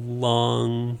like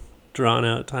long, drawn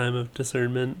out time of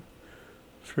discernment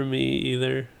for me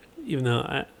either. Even though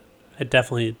I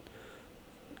definitely,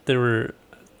 there were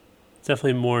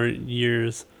definitely more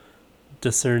years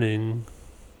discerning.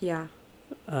 Yeah.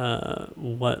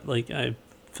 What like I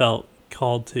felt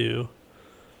called to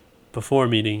before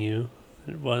meeting you.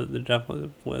 There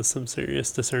definitely was some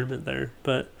serious discernment there,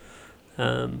 but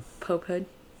Popehood.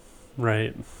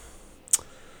 Right.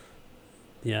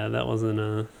 Yeah, that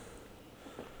wasn't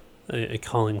a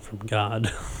calling from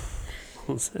God.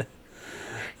 You're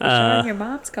showing your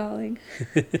mom's calling.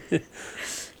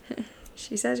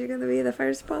 She says you're going to be the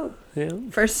first pope. Yeah.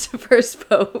 First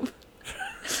pope.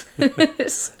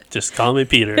 Just call me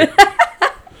Peter.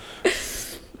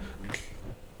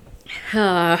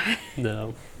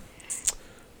 No.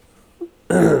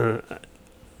 There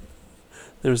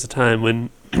was a time when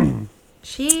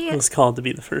she was called to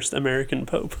be the first American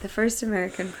pope. The first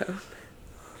American pope.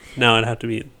 Now it'd have to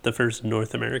be the first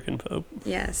North American pope.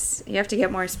 Yes. You have to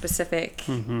get more specific.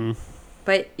 Mm-hmm.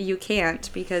 But you can't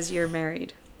because you're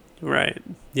married. Right.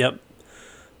 Yep.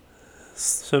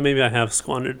 So maybe I have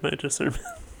squandered my discernment.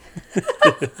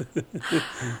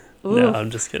 No, I'm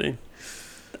just kidding.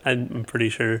 I'm pretty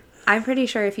sure. I'm pretty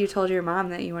sure if you told your mom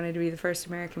that you wanted to be the first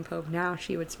American Pope now,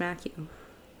 she would smack you.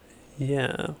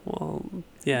 Yeah, well,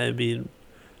 yeah, it'd be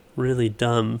really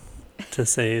dumb to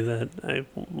say that I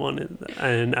wanted that.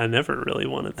 I never really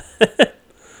wanted that.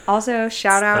 Also,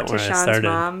 shout That's out not to where I Sean's started.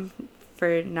 mom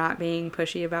for not being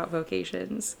pushy about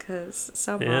vocations, because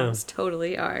some Yeah. moms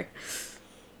totally are.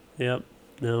 Yep.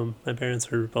 No, my parents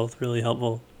were both really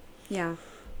helpful Yeah.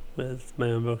 with my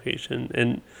own vocation.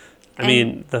 And I And-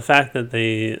 mean, the fact that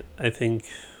they, I think,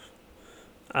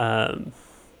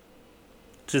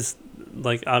 just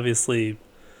like obviously,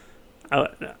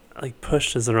 like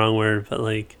pushed is the wrong word, but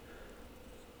like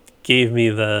gave me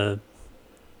the,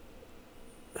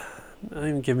 not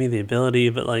even give me the ability,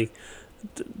 but like,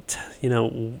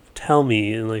 tell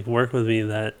me and like work with me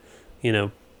that,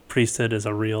 priesthood is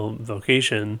a real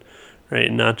vocation, right?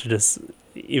 And not to just,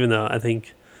 even though I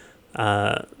think,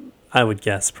 I would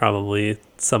guess probably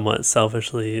somewhat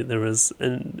selfishly there was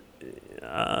an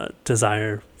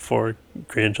desire for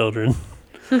grandchildren,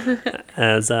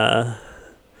 as so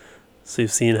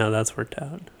you've seen how that's worked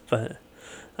out. But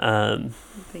I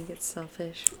think it's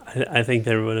selfish. I think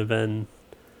there would have been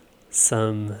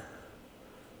some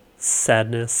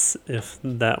sadness if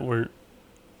that weren't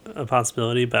a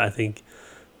possibility. But I think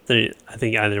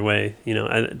either way,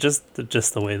 just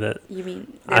the way that You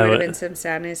mean I there would have would- been some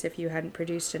sadness if you hadn't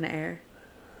produced an heir?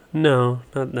 no,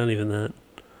 not even that.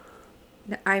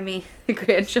 I mean,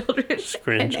 grandchildren.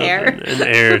 Grandchildren, an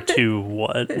heir to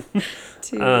what?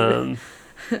 To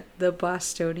the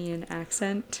Bostonian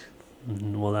accent.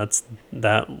 Well,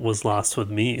 that was lost with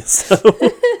me, so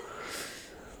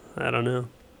I don't know.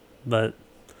 But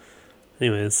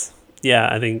anyways, yeah,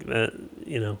 I think that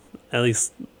at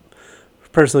least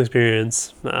personal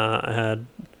experience, I had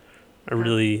a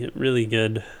really really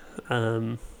good,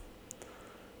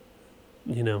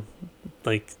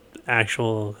 like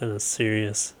actual kind of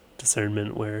serious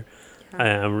discernment where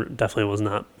Yeah. I definitely was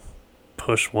not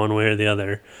pushed one way or the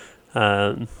other,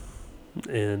 and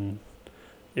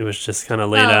it was just kind of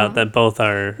laid Well, out that both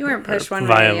are You weren't pushed one way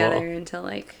viable. or the other until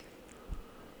like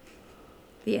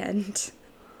the end.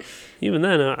 Even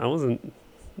then, I wasn't.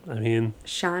 I mean,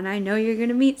 Sean, I know you're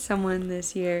gonna meet someone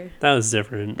this year. that was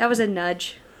different. That was a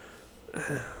nudge.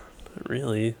 Not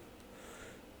really.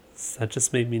 That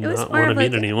just made me It was not more want to of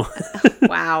meet like- anyone.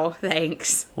 Wow,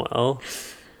 thanks. Well,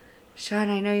 Sean,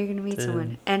 I know you're gonna meet Damn.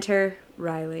 someone. Enter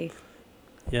Riley.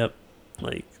 yep.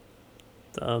 Like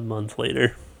a month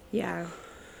later. Yeah.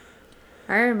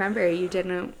 I remember you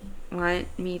didn't want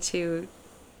me to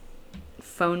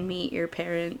phone meet your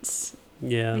parents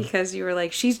Yeah. because you were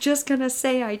like, she's just gonna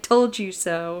say I told you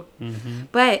so. Mm-hmm.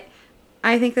 But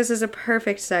I think this is a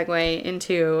perfect segue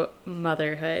into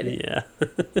motherhood. Yeah.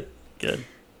 Good.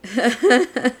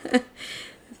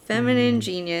 Feminine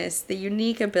genius, the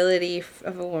unique ability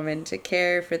of a woman to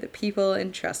care for the people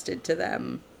entrusted to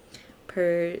them.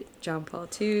 Per John Paul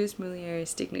II's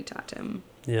Mulieris Dignitatem.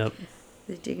 Yep.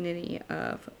 The dignity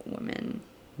of woman.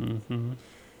 Mm-hmm.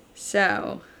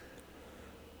 So,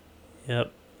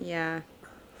 Yep. yeah.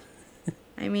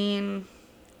 I mean,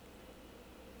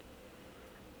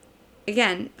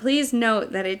 again, please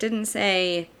note that it didn't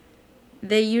say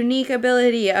the unique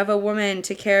ability of a woman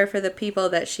to care for the people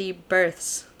that she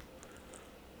births.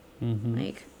 Mm-hmm.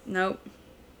 Like, nope.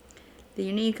 The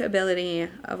unique ability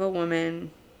of a woman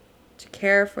to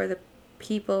care for the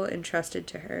people entrusted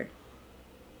to her.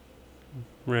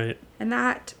 Right. And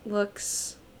that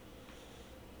looks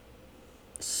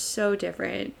so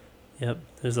different. Yep.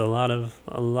 There's a lot of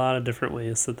different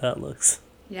ways that looks,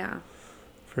 Yeah.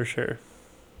 for sure.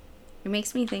 It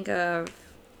makes me think of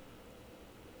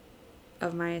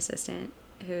my assistant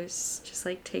who's just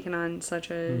like taken on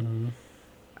such a Mm-hmm.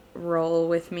 role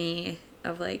with me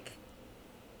of like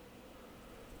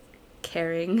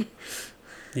caring.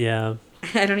 Yeah.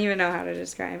 I don't even know how to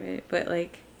describe it, but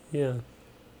like Yeah.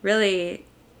 really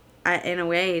in a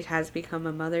way it has become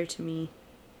a mother to me.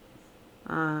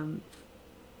 And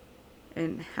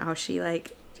how she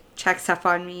like checks up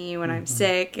on me when I'm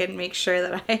sick and makes sure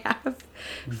that I have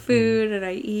food and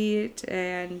I eat,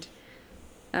 and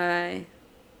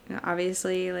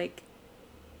obviously like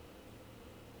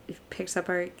picks up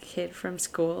our kid from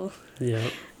school.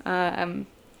 Yep.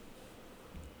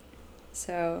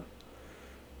 So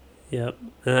Yep.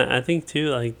 And I think too,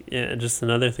 like, yeah, just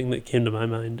another thing that came to my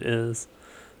mind is,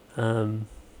 and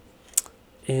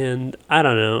I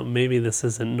don't know, maybe this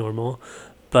isn't normal,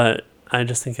 but I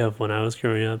just think of when I was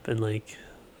growing up and like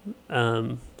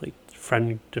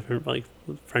different like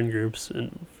friend groups,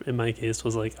 and in my case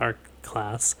was like our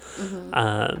class.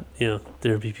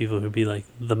 There'd be people who'd be like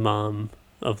the mom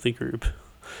of the group.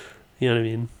 You know what I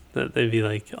mean? That they'd be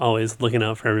like always looking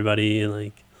out for everybody and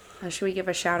like. Should we give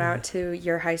a shout out to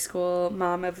your high school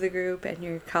mom of the group and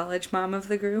your college mom of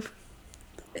the group?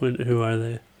 Who are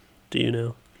they? Do you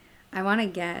know? I want to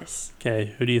guess.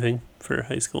 Okay, who do you think for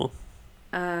high school?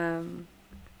 The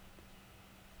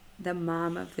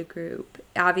mom of the group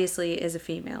obviously is a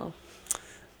female.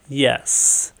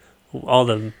 Yes. All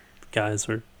the guys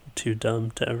were too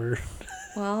dumb to ever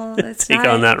that's take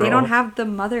on that role. They don't have the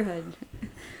motherhood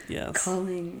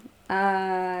calling.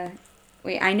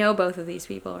 Wait, I know both of these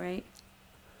people, right?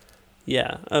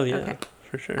 Yeah. Oh, yeah. Okay.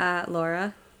 For sure.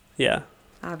 Laura. Yeah.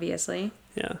 Obviously.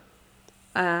 Yeah.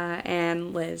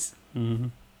 And Liz. Mm-hmm.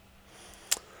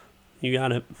 You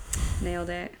got it. Nailed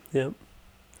it. Yep.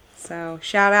 So,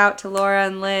 shout out to Laura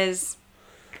and Liz.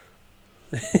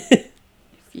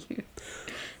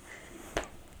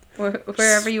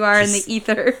 Wherever you are in the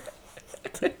ether.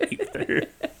 The ether.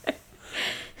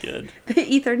 Good.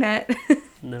 Ethernet.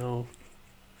 No.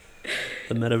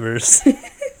 The metaverse.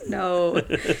 No.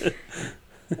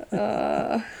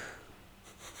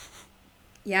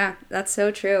 Yeah, that's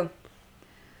so true.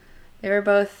 They were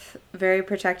both very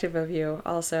protective of you,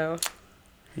 also.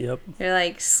 Yep. They're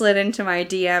like, slid into my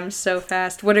DMs so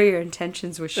fast. What are your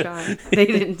intentions with Sean? They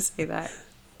didn't say that.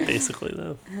 Basically,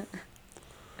 though.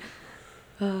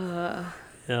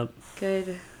 Yep.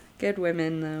 Good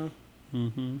women, though.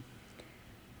 Mm-hmm.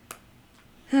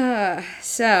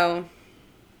 So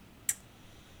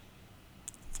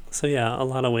yeah, a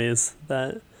lot of ways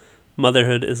that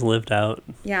motherhood is lived out.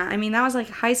 Yeah, I mean, that was like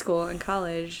high school and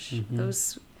college. Mm-hmm.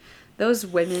 Those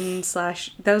women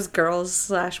 / those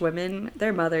girls / women,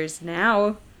 they're mothers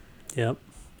now. Yep,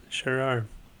 sure are.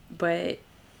 But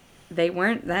they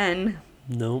weren't then.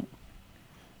 Nope.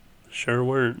 Sure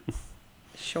weren't.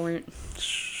 Short.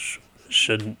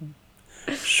 Shouldn't.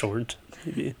 Short,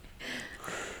 maybe.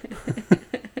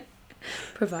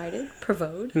 Provode.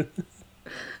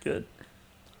 Good.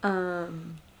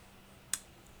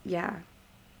 Yeah.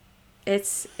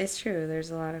 It's true. There's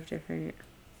a lot of different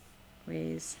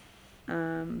ways.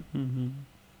 Mm-hmm.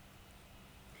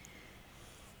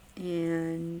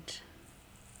 And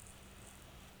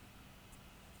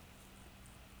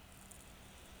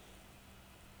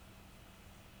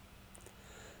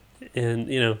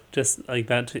just like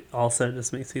that also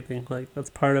just makes me think like that's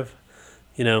part of,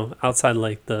 outside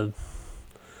like the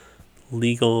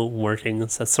legal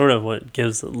workings, that's sort of what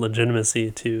gives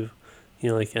legitimacy to,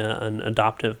 like an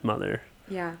adoptive mother.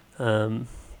 Yeah.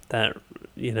 That,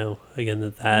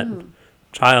 again, that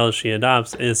child she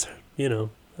adopts is, again,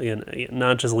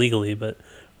 not just legally, but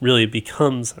really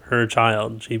becomes her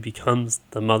child. She becomes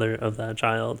the mother of that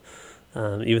child,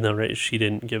 even though she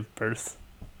didn't give birth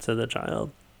to the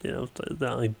child.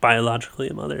 Not like biologically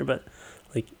a mother, but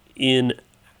like in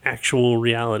actual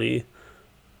reality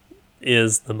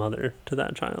is the mother to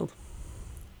that child.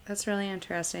 That's really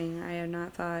interesting. I have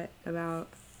not thought about.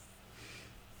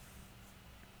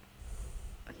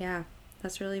 Yeah,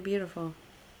 that's really beautiful.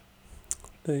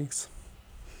 Thanks.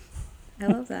 I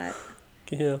love that.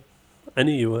 Yeah, I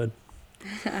knew you would.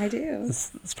 I do.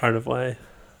 It's part of why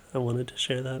I wanted to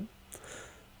share that.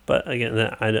 But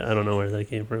again, I don't know where that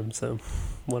came from, so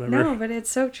whatever. No, but it's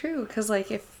so true, because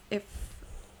like if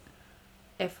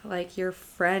like your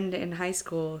friend in high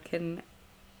school can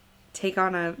take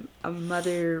on a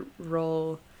mother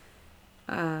role,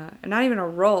 not even a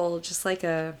role, just like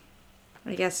I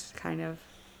guess kind of.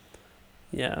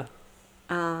 Yeah.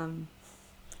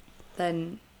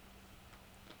 Then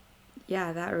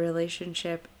yeah, that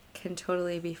relationship can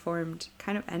totally be formed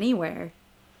kind of anywhere.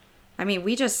 I mean,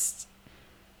 we just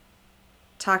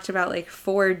talked about like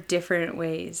 4 different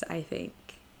ways, I think,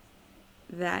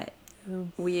 that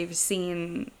we've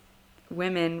seen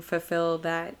women fulfill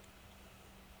that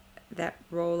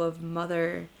role of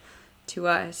mother to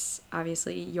us.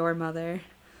 Obviously, your mother,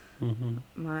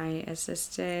 my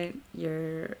assistant,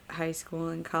 your high school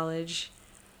and college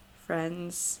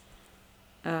friends,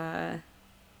 and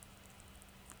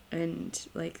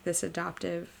like this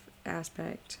adoptive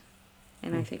aspect.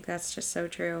 And I think that's just so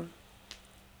true.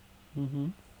 Mm-hmm.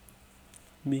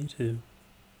 Me too.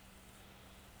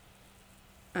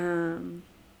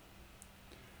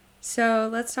 So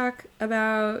let's talk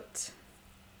about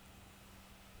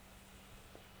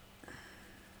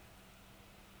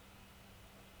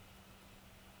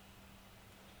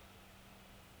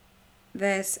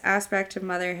this aspect of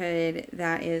motherhood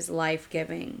that is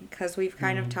life-giving, because we've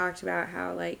kind of talked about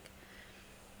how like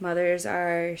mothers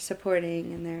are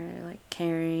supporting and they're like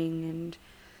caring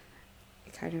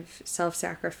kind of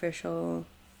self-sacrificial,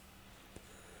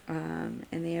 and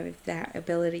they have that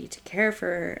ability to care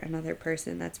for another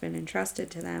person that's been entrusted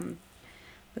to them.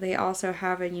 But they also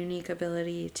have a unique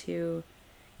ability to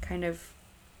kind of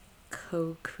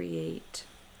co-create.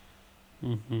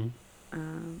 Mm-hmm.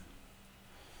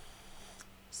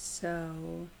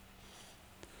 So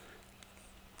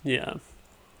Yeah.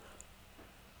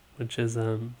 Which is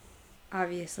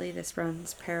obviously this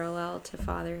runs parallel to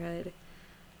fatherhood,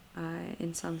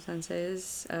 in some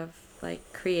senses, of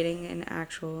like creating an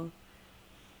actual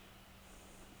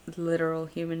literal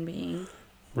human being.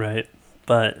 right.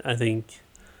 But I think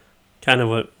kind of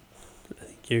what I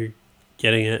think you're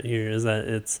getting at here is that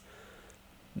it's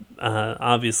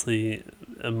obviously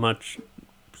a much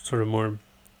sort of more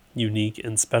unique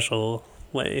and special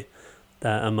way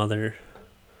that a mother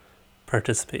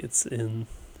participates in,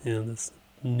 this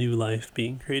new life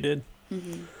being created.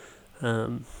 Mm-hmm.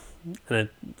 And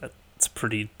that's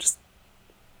pretty just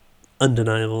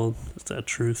undeniable. It's a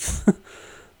truth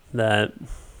that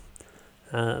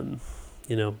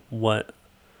what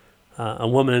a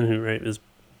woman who is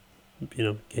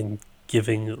in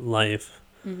giving life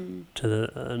Mm-hmm.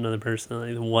 to another person,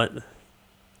 like what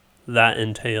that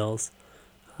entails.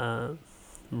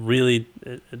 Really,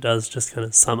 it does just kind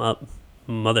of sum up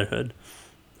motherhood.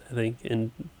 I think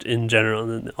in general,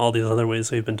 and in all these other ways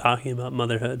we've been talking about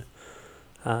motherhood,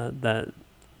 that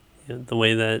the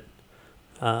way that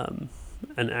an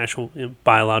actual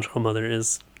biological mother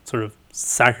is sort of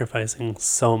sacrificing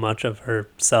so much of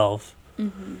herself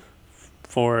Mm-hmm.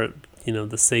 for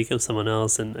the sake of someone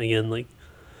else, and again, like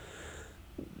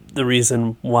the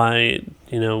reason why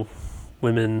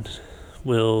women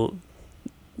will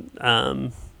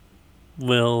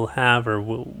have or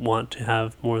will want to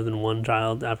have more than one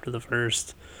child after the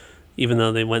first, even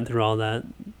though they went through all that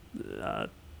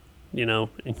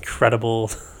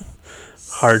incredible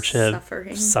hardship,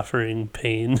 suffering,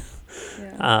 pain,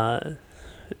 Yeah.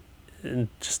 and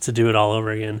just to do it all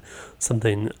over again,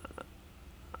 something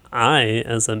I,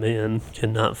 as a man,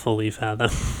 cannot fully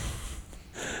fathom.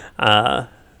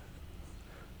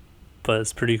 But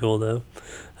it's pretty cool though.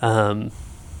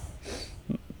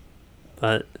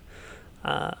 But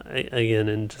again,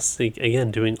 and just think, again,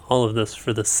 doing all of this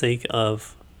for the sake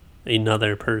of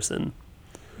another person.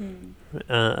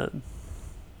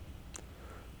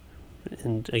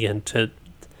 And again, to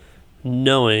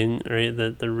knowing, right,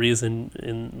 that the reason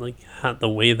in like the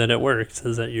way that it works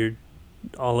is that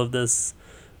all of this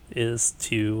is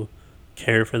to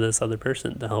care for this other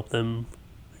person, to help them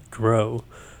grow,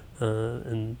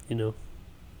 and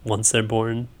once they're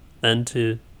born, then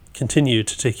to continue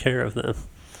to take care of them,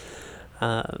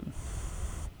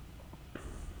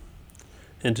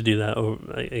 and to do that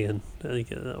again,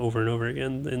 over and over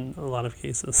again in a lot of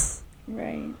cases.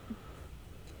 Right.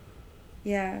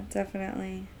 Yeah,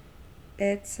 definitely.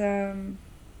 It's I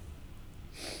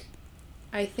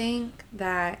think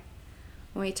that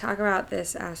when we talk about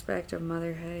this aspect of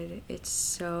motherhood, it's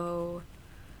so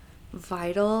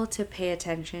vital to pay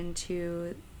attention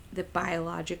to the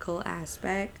biological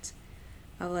aspect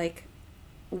of like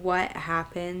what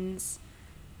happens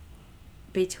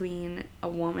between a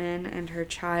woman and her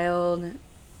child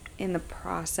in the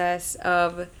process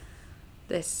of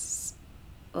this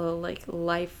like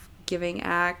life-giving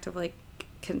act of like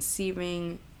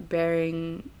conceiving,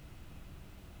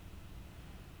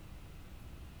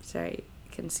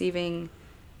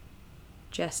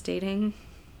 gestating,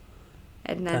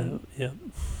 and then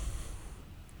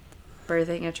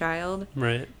birthing a child.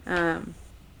 Right.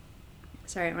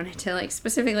 Sorry, I wanted to like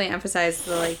specifically emphasize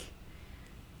the like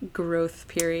growth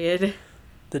period.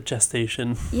 The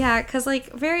gestation. Yeah, because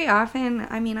like very often,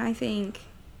 I mean, I think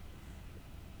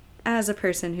as a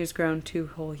person who's grown 2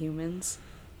 whole humans,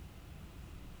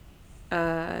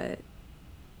 that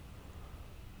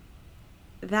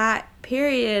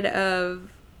period of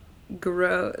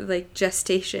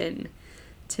gestation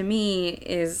to me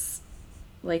is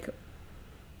like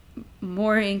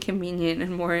more inconvenient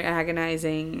and more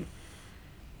agonizing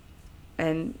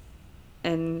and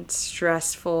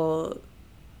stressful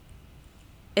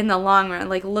in the long run,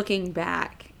 like looking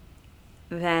back,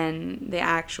 than the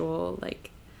actual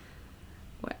like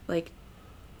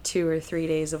 2 or 3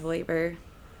 days of labor.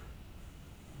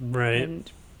 Right.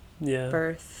 And yeah.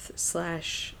 birth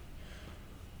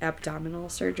 / abdominal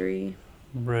surgery.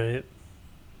 Right.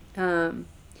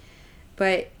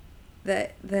 But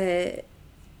the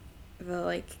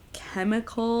like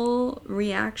chemical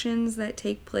reactions that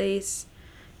take place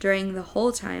during the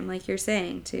whole time, like you're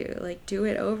saying, to like do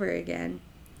it over again.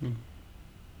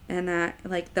 And that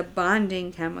like the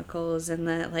bonding chemicals and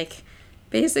the like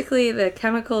basically the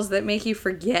chemicals that make you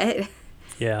forget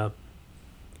Yeah.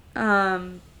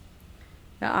 The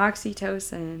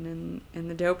oxytocin and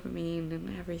the dopamine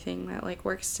and everything that like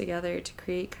works together to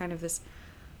create kind of this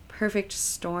perfect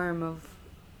storm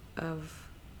of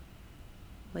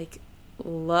like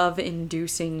love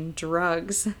inducing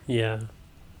drugs Yeah.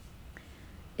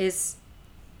 is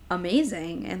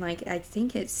amazing. And like I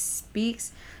think it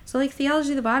speaks, so like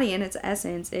theology of the body in its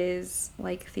essence is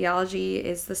like theology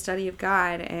is the study of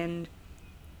God, and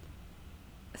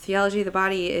theology of the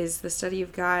body is the study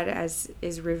of God as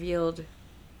is revealed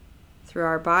through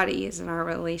our bodies and our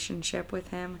relationship with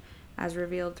him as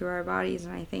revealed through our bodies.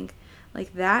 And I think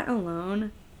like that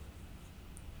alone,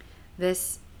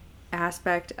 this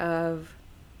aspect of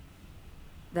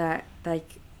that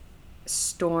like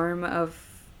storm of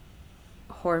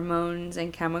hormones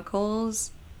and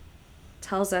chemicals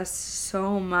tells us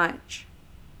so much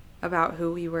about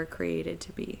who we were created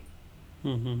to be.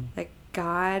 Mm-hmm. Like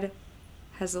God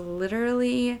has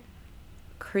literally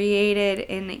created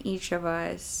in each of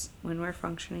us, when we're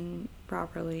functioning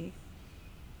properly,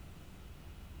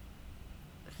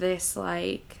 this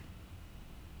like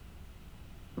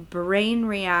brain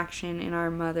reaction in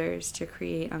our mothers to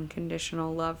create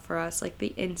unconditional love for us, like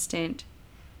the instant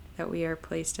that we are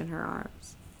placed in her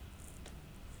arms.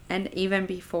 And even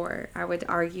before, I would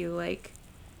argue, like,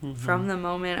 from the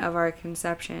moment of our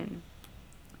conception,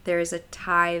 there is a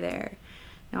tie there.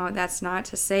 Now, that's not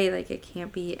to say, like, it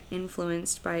can't be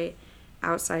influenced by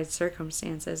outside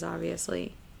circumstances,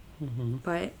 obviously. Mm-hmm.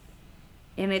 But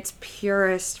in its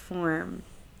purest form,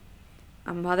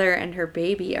 a mother and her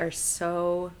baby are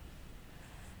so,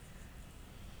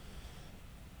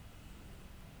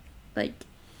 like,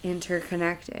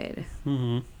 interconnected.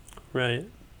 Mm-hmm. Right.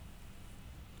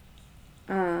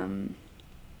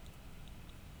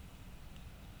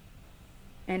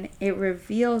 And it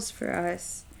reveals for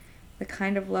us the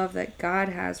kind of love that God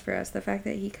has for us. The fact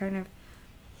that he kind of,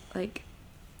 like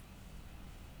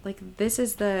this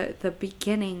is the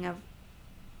beginning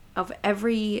of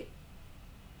every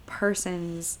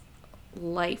person's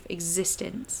life,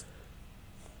 existence,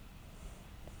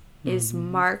 is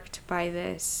marked by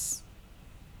this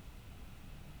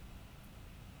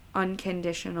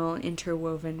unconditional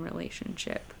interwoven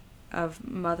relationship of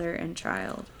mother and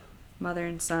child, mother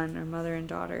and son, or mother and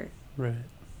daughter. Right.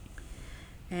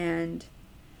 And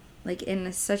like in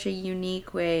such a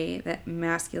unique way that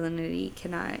masculinity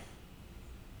cannot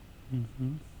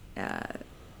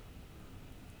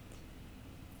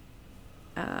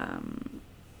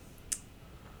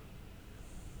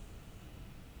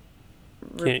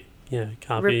repeat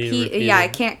I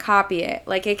it. can't copy it.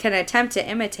 Like it can attempt to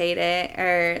imitate it,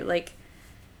 or like,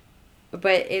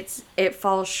 but it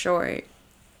falls short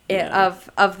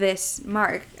of this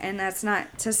mark. And that's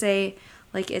not to say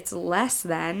like it's less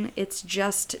than, it's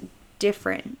just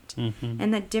different.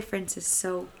 And that difference is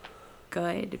so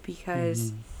good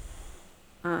because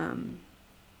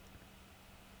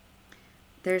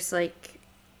there's like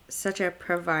such a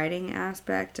providing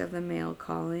aspect of the male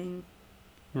calling,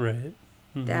 right?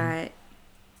 That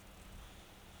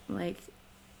like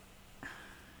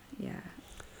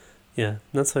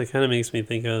that's what it kind of makes me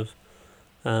think of.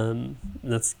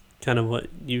 That's kind of what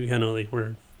you kind of like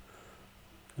were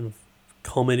kind of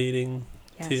culminating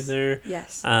to there.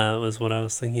 Yes. Was what I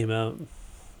was thinking about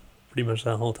pretty much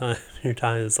that whole time. Your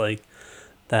time is like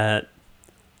that,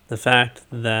 the fact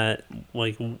that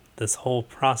like this whole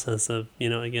process of,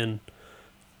 again,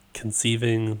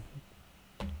 conceiving,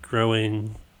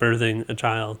 growing, birthing a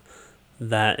child,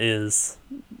 that is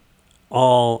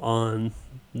all on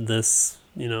this,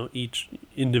 each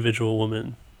individual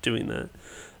woman doing that.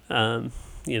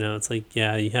 It's like,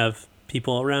 you have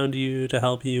people around you to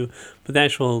help you, but the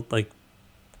actual like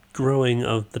growing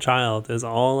of the child is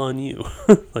all on you.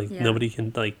 Nobody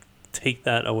can like take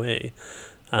that away.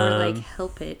 Or like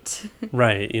help it.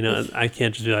 Right. I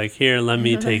can't just be like, here, let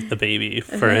me take the baby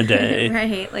for a day.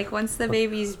 Right. Like once the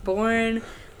baby's born,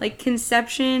 like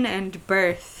conception and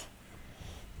birth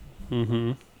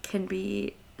can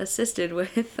be assisted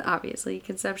with. Obviously,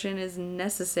 conception is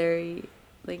necessary,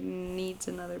 like needs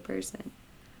another person.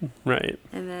 Right.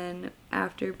 And then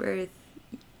after birth,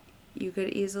 you could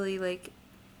easily like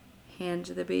hand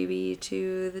the baby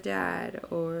to the dad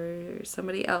or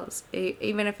somebody else,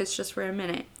 even if it's just for a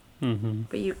minute.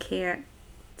 But you can't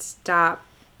stop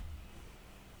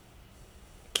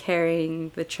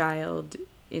carrying the child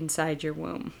inside your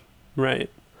womb. Right.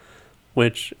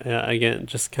 Which, again,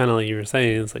 just kind of like you were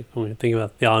saying, it's like when we think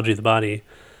about theology of the body,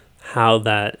 how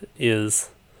that is,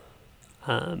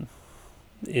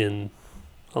 in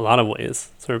a lot of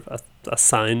ways, sort of a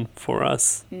sign for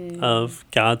us of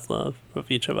God's love of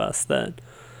each of us, that,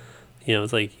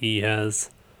 It's like he has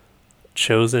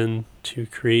chosen to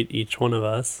create each one of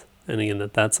us, and again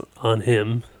that's on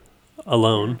him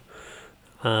alone.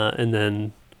 And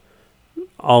then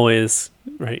always,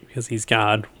 right, because he's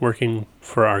God working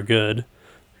for our good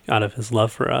out of his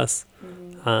love for us.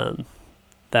 Mm-hmm.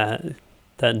 That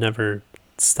that never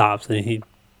stops, and he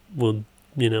will,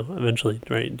 eventually,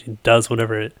 right, he does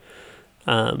whatever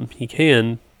he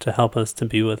can to help us to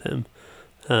be with him.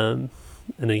 And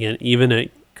again, even at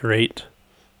great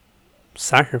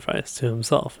sacrifice to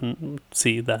himself, and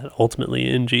see that ultimately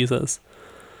in Jesus,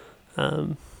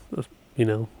 um, you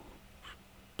know,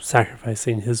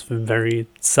 sacrificing his very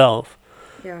self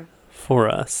Yeah. for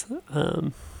us.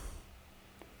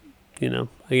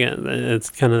 Again, it's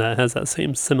kind of that has that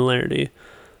same similarity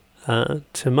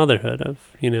to motherhood of,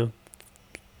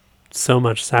 so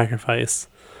much sacrifice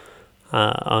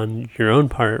on your own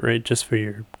part, right? Just for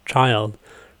your child,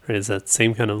 right? Is that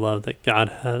same kind of love that God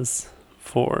has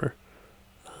for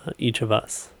each of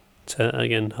us to,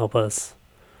 again, help us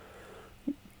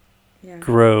Yeah.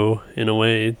 grow in a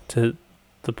way to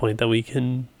the point that we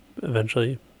can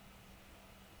eventually,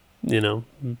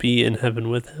 be in heaven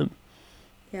with him.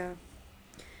 Yeah.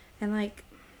 And like,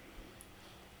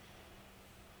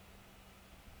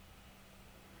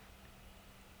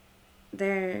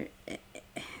 there,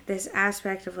 this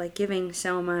aspect of like giving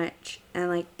so much and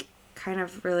like kind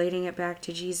of relating it back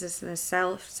to Jesus and the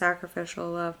self-sacrificial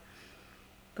love,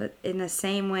 but in the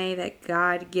same way that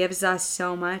God gives us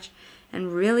so much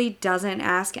and really doesn't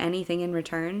ask anything in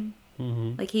return.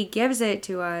 Mm-hmm. Like he gives it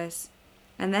to us,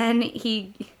 and then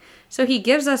he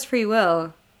gives us free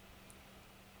will,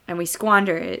 and we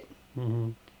squander it, Mm-hmm.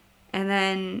 and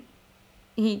then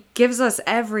he gives us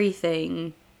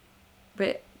everything,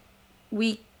 but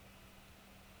we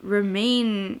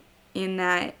remain in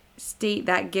that state,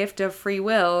 that gift of free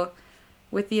will,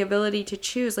 with the ability to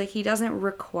choose. Like he doesn't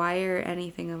require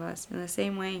anything of us in the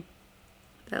same way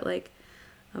that like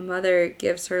a mother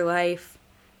gives her life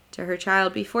to her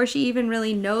child before she even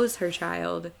really knows her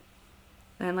child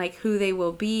and like who they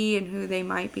will be and who they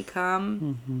might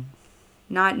become, Mm-hmm.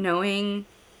 not knowing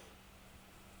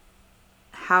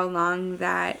how long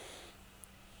that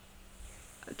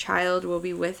child will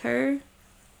be with her,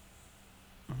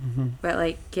 Mm-hmm. but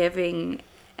like giving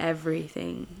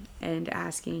everything and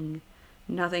asking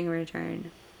nothing in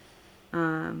return.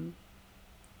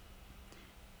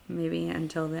 Maybe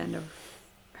until the end of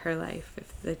her life,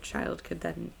 if the child could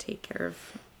then take care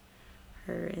of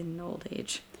her in old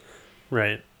age.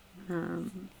 Right.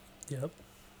 Um, Yep.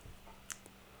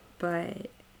 but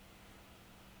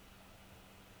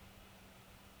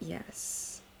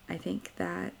yes, I think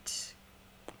that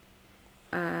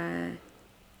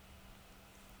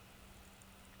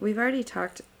we've already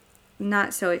talked,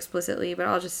 not so explicitly, but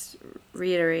I'll just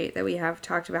reiterate that we have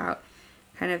talked about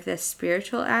kind of this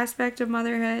spiritual aspect of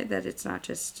motherhood, that it's not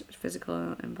just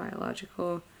physical and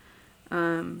biological.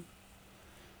 And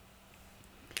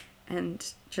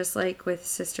just like with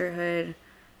sisterhood,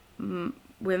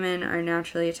 women are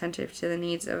naturally attentive to the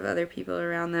needs of other people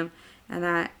around them. And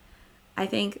that I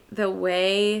think the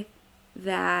way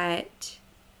that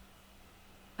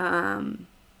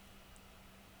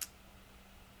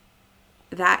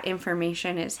that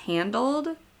information is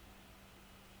handled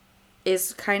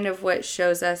is kind of what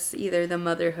shows us either the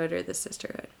motherhood or the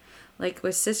sisterhood. Like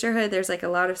with sisterhood, there's like a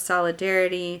lot of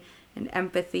solidarity and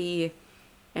empathy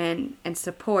and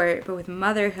support, but with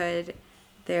motherhood,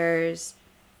 there's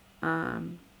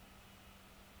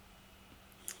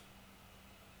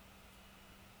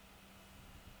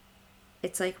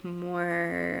it's like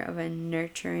more of a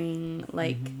nurturing,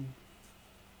 like Mm-hmm.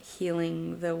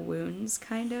 healing the wounds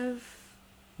kind of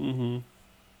Mm-hmm.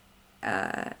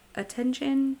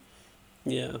 attention.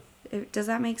 Yeah. Does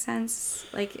that make sense?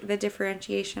 Like the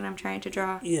differentiation I'm trying to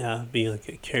draw? Yeah, being like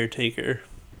a caretaker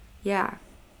Yeah.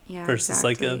 Yeah, versus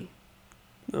like exactly.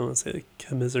 I don't want to say like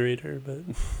commiserator, but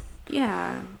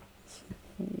Yeah.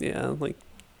 yeah, like,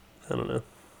 I don't know.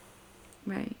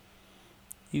 Right.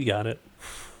 You got it.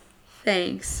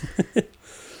 Thanks. I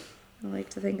like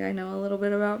to think I know a little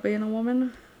bit about being a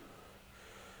woman.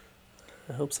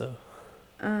 I hope so.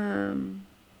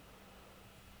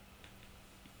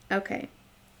 Okay.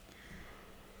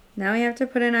 Now we have to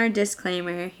put in our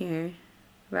disclaimer here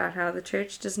about how the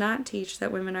church does not teach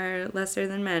that women are lesser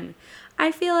than men.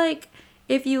 I feel like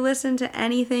if you listen to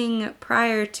anything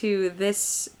prior to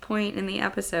this point in the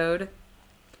episode,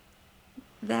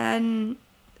 then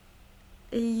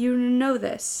you know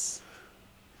this.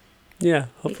 Yeah,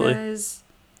 hopefully. Because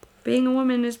being a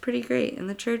woman is pretty great, and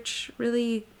the church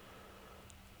really,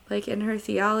 like in her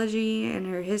theology and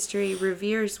her history,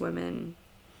 reveres women.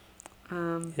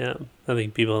 Yeah, I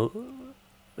think people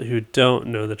who don't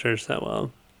know the church that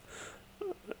well,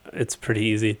 it's pretty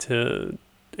easy to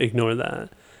ignore that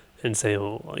and say,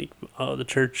 well, like, oh, the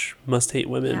church must hate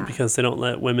women Yeah. because they don't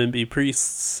let women be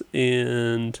priests.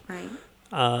 And, Right.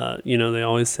 they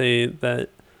always say that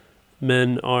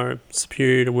men are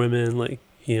superior to women. Like,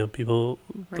 people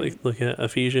Right. like look at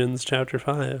Ephesians chapter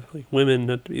 5. Like, women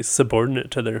have to be subordinate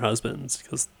to their husbands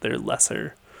because they're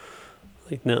lesser.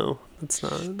 Like, no, that's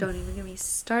not. Don't even get me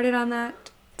started on that.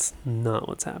 It's not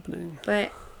what's happening.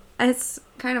 But it's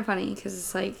kind of funny because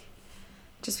it's like,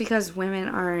 just because women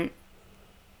aren't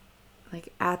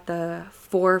like at the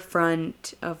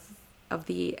forefront of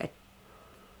the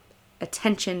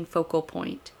attention focal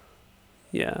point,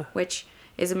 Yeah. which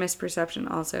is a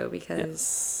misperception also, because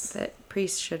Yes. that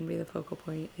priests shouldn't be the focal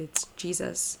point. It's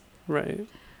Jesus, Right.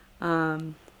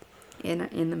 in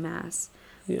the mass.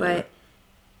 Yeah. But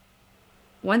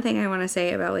one thing I want to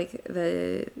say about like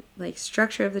the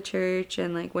structure of the church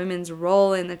and like women's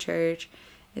role in the church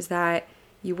is that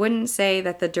you wouldn't say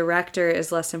that the director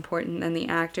is less important than the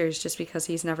actors just because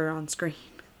he's never on screen.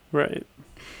 Right.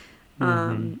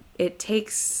 Mm-hmm. It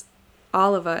takes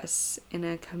all of us in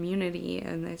a community,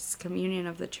 and this communion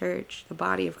of the church, the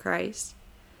body of Christ,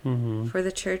 Mm-hmm. for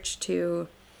the church to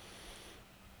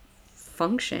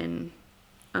function.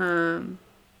 And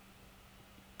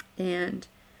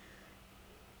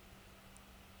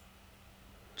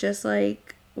just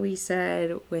like we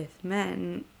said with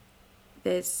men,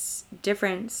 this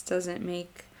difference doesn't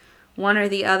make one or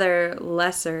the other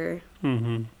lesser.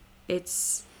 Mm-hmm.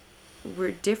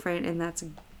 We're different, and that's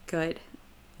good.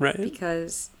 Right.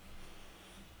 Because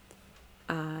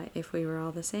if we were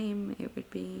all the same, it would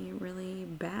be really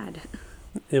bad.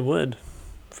 It would,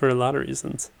 for a lot of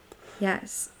reasons.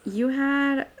 Yes. You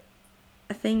had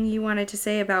a thing you wanted to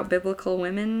say about biblical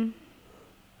women?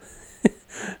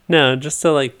 No, just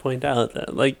to like point out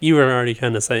that, like, you were already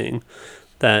kind of saying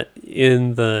that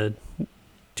in the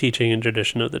teaching and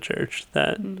tradition of the church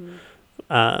that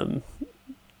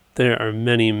there are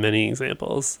many, many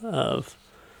examples of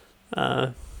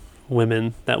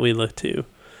women that we look to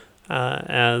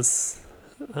as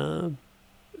an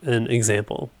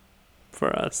example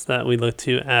for us, that we look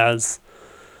to as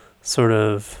sort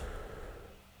of,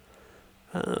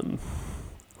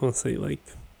 let's see, like,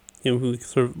 who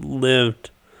sort of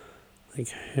lived like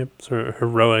sort of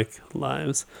heroic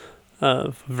lives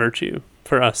of virtue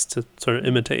for us to sort of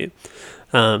imitate,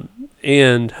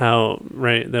 and how,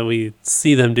 right, that we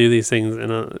see them do these things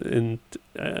in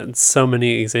so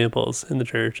many examples in the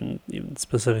church, and even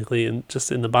specifically in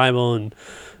just in the Bible, and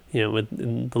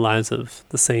in the lives of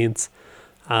the saints,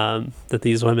 that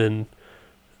these women,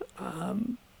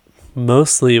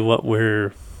 mostly what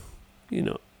we're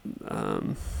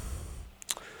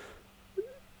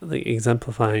like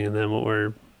exemplifying in them, what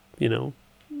we're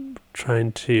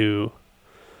trying to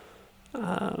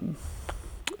I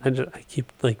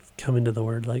keep like coming to the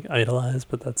word like idolize,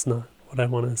 but that's not what I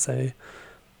want to say.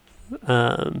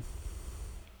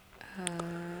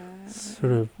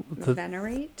 Sort of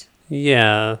Venerate?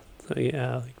 Yeah,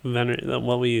 like venerate.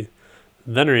 What we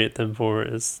venerate them for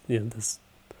is this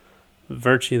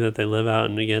virtue that they live out,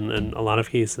 and again, in a lot of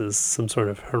cases, some sort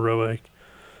of heroic,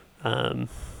 like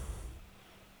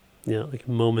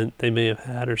moment they may have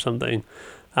had or something,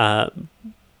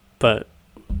 but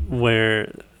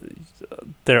where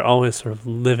they're always sort of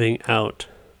living out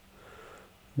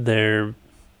their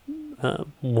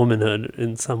womanhood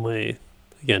in some way.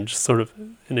 Again, just sort of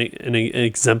in an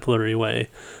exemplary way,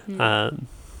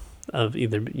 of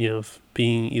either of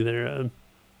being either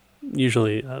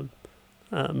usually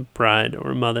a bride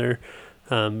or a mother,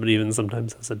 but even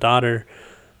sometimes as a daughter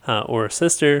or a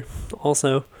sister.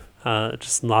 Also,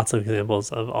 just lots of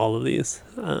examples of all of these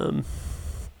throughout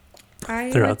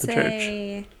the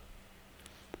church.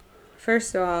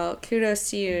 First of all, kudos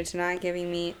to you to not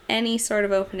giving me any sort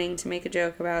of opening to make a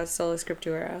joke about Sola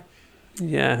Scriptura.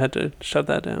 Yeah, I had to shut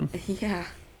that down. Yeah.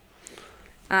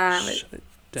 Shut it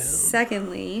down.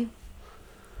 Secondly,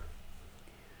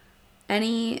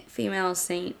 any female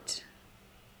saint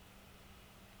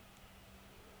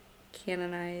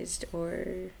canonized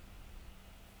or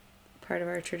part of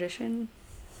our tradition,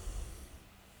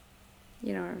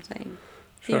 you know what I'm saying?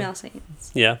 Sure. Female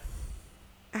saints. Yeah.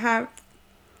 Have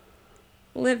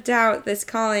lived out this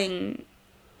calling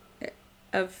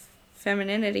of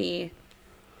femininity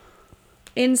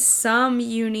in some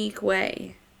unique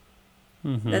way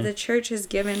that the church has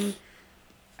given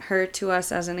her to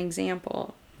us as an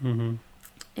example.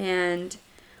 And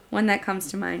one that comes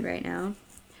to mind right now,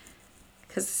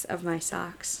 because of my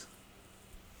socks,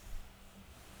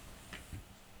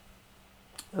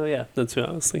 Oh, yeah. That's who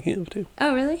I was thinking of, too.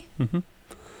 Oh, really? Mm-hmm.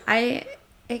 I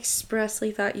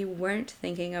expressly thought you weren't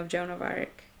thinking of Joan of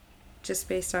Arc, just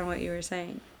based on what you were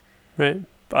saying. Right.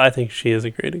 But I think she is a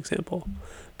great example.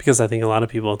 Because I think a lot of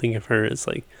people think of her as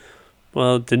like,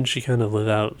 well, didn't she kind of live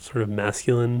out sort of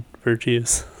masculine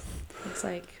virtues? It's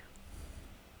like,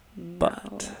 no.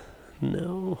 But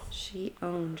no. She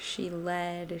owned, she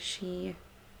led, she,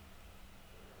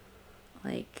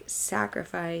 like,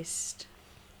 sacrificed.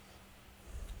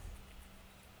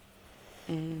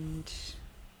 And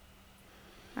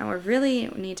I would really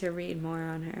need to read more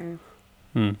on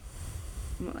her.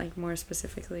 Like, more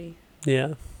specifically.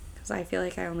 Yeah. Because I feel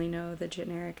like I only know the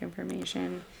generic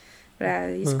information. But I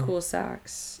have these cool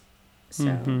socks. So.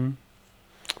 Mm-hmm.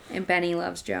 And Benny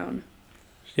loves Joan.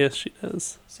 Yes, she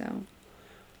does. So.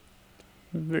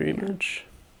 Very much.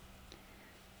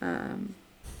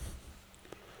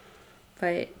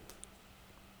 But,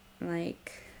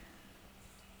 like,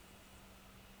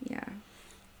 yeah.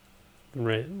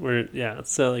 Right.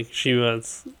 So, like, she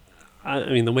was, I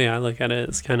mean, the way I look at it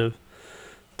is kind of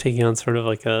taking on sort of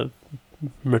like a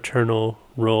maternal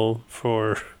role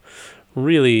for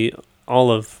really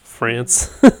all of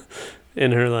France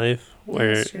in her life,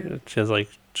 where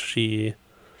she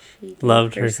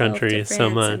loved her country so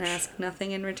much and asked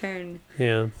nothing in return.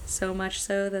 Yeah. So much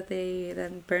so that they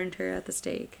then burned her at the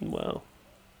stake. Wow.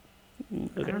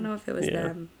 I don't know if it was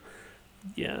them.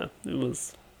 Yeah,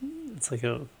 it's like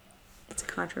it's a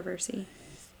controversy.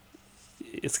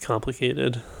 It's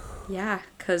complicated. Yeah,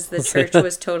 because the church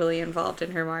was totally involved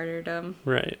in her martyrdom.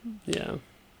 Right, yeah.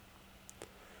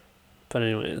 But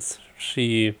anyways,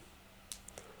 she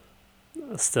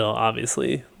still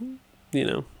obviously,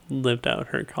 lived out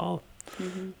her call.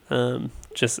 Mm-hmm.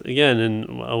 Just, again,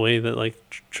 in a way that,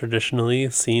 like, traditionally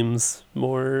seems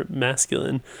more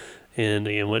masculine. And,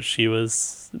 again, what she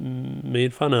was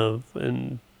made fun of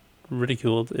and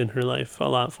ridiculed in her life a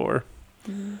lot for.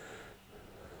 Mm-hmm.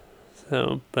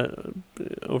 So, but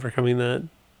overcoming that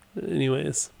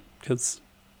anyways, because,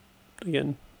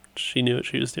 again, she knew what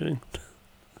she was doing.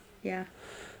 Yeah.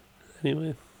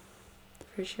 Anyway.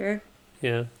 For sure.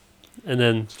 Yeah. And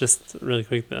then just really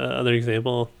quick, the other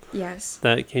example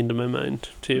that came to my mind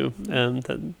too,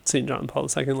 that St. John Paul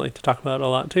II liked to talk about a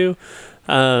lot too,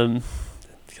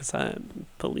 because I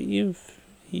believe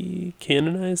he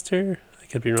canonized her. I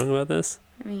could be wrong about this.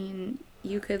 I mean,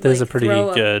 you could There's a pretty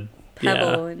good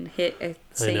pebble and hit a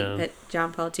saint that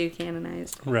John Paul II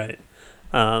canonized. Right.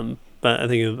 But I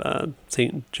think of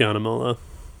St. Giannamola.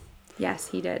 Yes,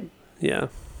 he did. Yeah.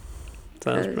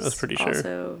 So I was pretty sure.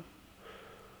 Also,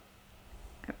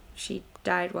 she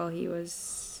died while he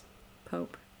was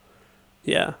Pope.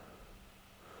 Yeah.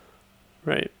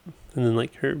 Right. And then,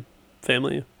 like, her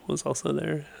family was also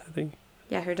there, I think.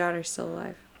 Yeah, her daughter's still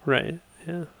alive. Right,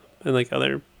 yeah. And, like,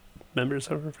 other members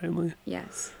of her family.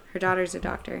 Yes. Her daughter's a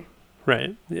doctor.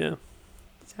 Right, yeah.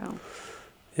 So.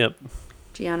 Yep.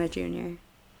 Gianna Jr.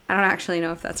 I don't actually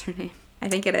know if that's her name. I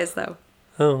think it is, though.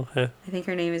 Oh, okay. I think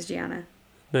her name is Gianna.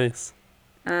 Nice.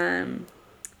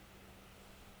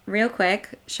 Real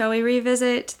quick, shall we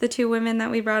revisit the two women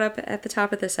that we brought up at the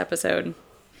top of this episode?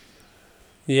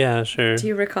 Yeah, sure. Do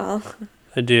you recall?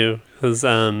 I do, because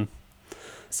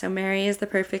So Mary is the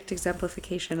perfect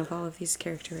exemplification of all of these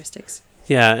characteristics.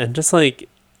 Yeah, and just like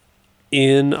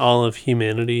in all of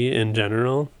humanity in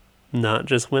general, not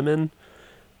just women,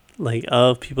 like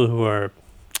of people who are,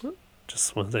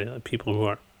 just want to say, like, people who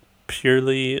are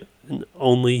purely and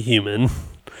only human.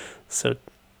 So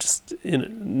just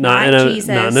not in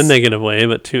a negative way,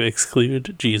 but to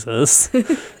exclude Jesus,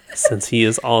 since he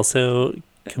is also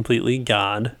completely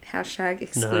God. Hashtag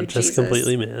exclude not just Jesus.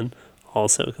 Completely man,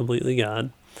 also completely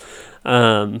God.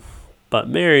 But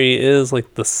Mary is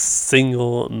like the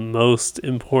single most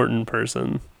important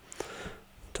person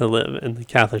to live, and the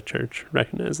Catholic Church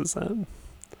recognizes that.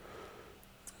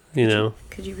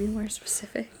 Could you be more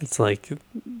specific? It's like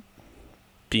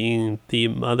being the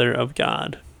mother of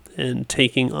God and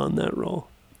taking on that role.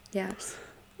 Yes.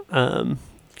 Kind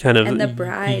of and the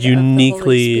bride uniquely, of the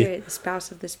Holy Spirit, the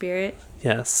spouse of the Spirit.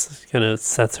 Yes, kind of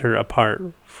sets her apart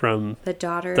from the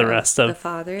daughter the rest of the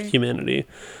Father. Humanity.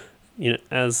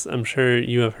 As I'm sure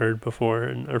you have heard before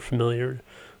and are familiar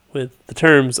with the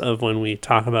terms of when we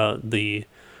talk about the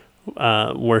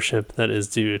worship that is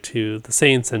due to the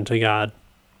saints and to God,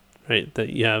 right? That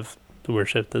you have the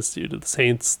worship that's due to the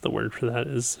saints. The word for that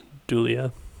is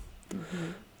dulia.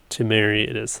 Mm-hmm. To Mary,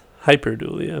 it is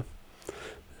hyperdulia.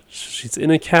 She's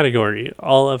in a category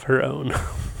all of her own.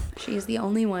 She is the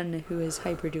only one who is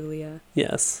hyperdulia.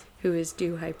 Yes. Who is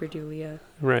due hyperdulia.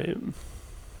 Right.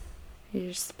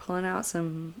 You're just pulling out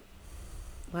some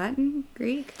Latin?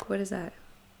 Greek? What is that?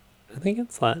 I think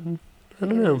it's Latin. I don't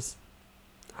think it know. is.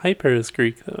 Hyper is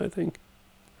Greek, though, I think.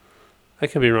 I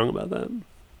could be wrong about that.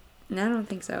 No, I don't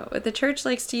think so. But the church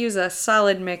likes to use a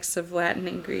solid mix of Latin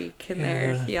and Greek in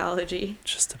their Yeah. theology.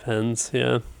 Just depends,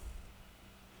 yeah.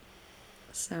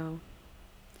 So,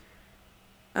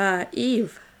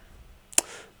 Eve.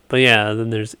 But yeah, then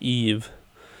there's Eve,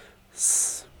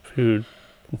 who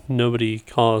nobody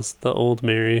calls the old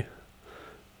Mary.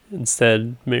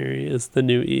 Instead, Mary is the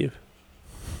new Eve.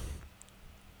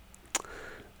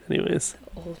 Anyways,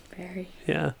 Old Mary.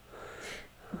 yeah.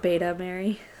 Beta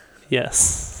Mary.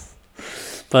 Yes.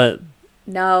 But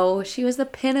No, she was the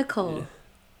pinnacle.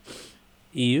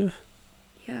 Eve?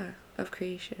 Yeah, of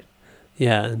creation.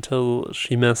 Yeah, until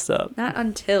she messed up. Not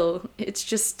until. It's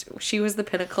just she was the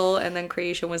pinnacle and then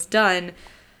creation was done.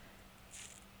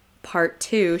 Part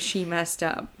 2, she messed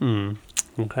up.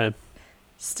 Okay.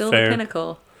 Still Fair. the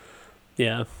pinnacle.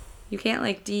 Yeah. You can't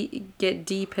like get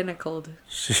de-pinnacled.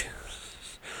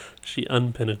 She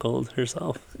unpinnacled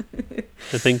herself,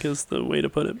 I think is the way to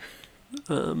put it.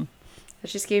 It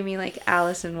just gave me like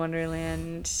Alice in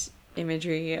Wonderland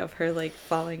imagery of her like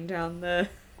falling down the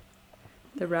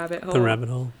rabbit hole. The rabbit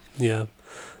hole. Yeah.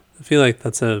 I feel like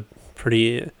that's a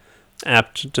pretty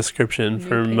apt description New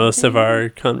for most of painting? our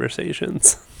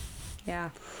conversations. Yeah.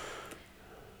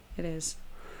 It is.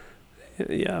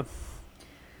 Yeah.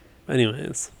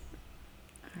 Anyways.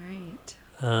 All right.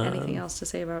 Um, Anything else to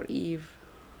say about Eve?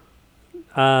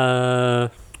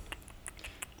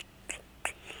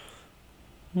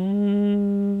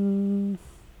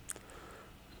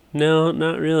 No,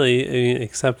 not really. I mean,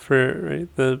 except for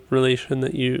the relation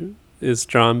that is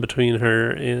drawn between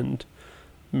her and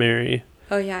Mary.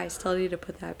 Oh yeah, I still need to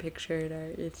put that picture in our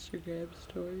Instagram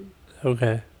story.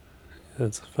 Okay,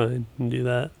 that's fine. You can do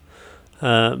that.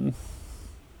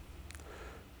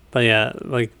 But yeah,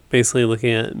 like basically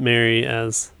looking at Mary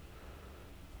as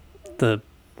I'm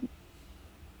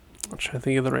trying to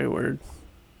think of the right word,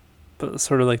 but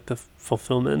sort of like the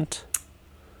fulfillment,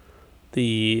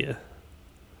 the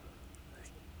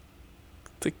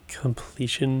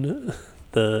completion,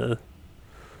 the.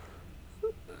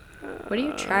 What are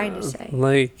you trying to say?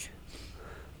 Like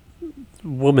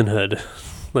womanhood,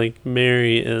 like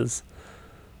Mary is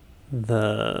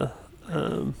the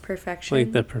Perfection.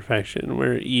 like the perfection,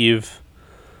 where Eve,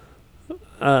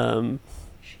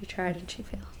 She tried and she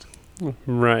failed.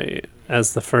 right,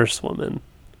 as the first woman.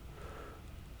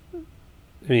 I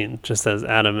mean, just as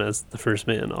Adam as the first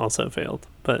man also failed,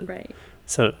 but Right.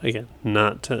 so again,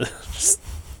 not to just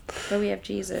But we have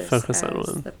Jesus focus as on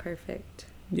one. the perfect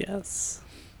Yes.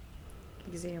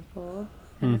 example.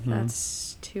 And if Mhm.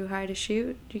 that's too high to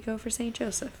shoot, you go for Saint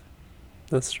Joseph.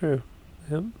 That's true.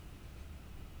 Yep.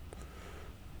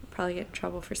 Probably get in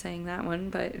trouble for saying that one,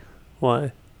 but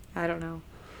Why? I don't know.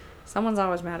 Someone's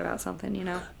always mad about something, you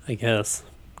know? I guess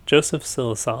Joseph's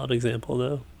still a solid example,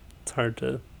 though. It's hard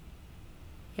to,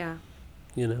 Yeah.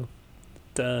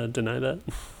 deny that.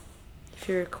 If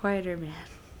you're a quieter man.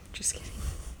 Just kidding.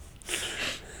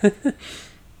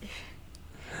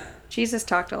 Jesus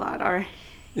talked a lot, alright.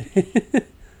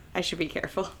 I should be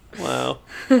careful. Wow.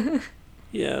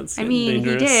 Yeah, it's I mean,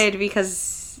 dangerous. he did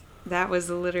because that was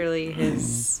literally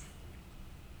his.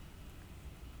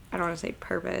 I don't want to say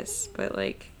purpose, but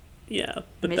like. Yeah,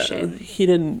 but mission. he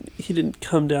didn't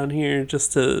come down here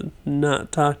just to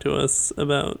not talk to us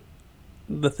about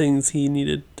the things he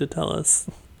needed to tell us,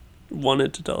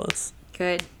 wanted to tell us.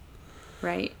 Good.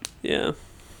 Right. Yeah.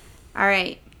 All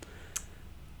right.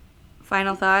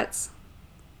 Final thoughts.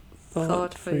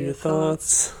 Thought for your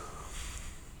thoughts.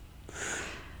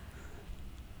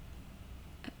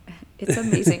 It's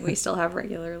amazing we still have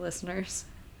regular listeners.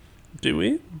 Do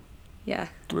we? Yeah.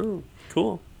 Oh,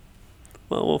 cool.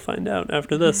 Well, we'll find out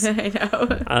after this. I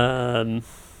know.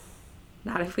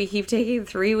 Not if we keep taking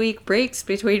 3-week breaks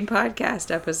between podcast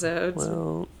episodes.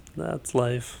 Well, that's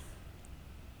life.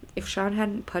 If Sean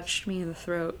hadn't punched me in the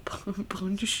throat,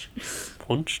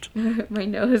 punched, my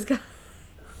nose got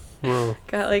Well,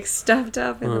 like stuffed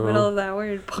up in the middle of that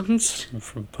word, punched.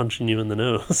 from punching you in the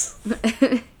nose.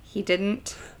 He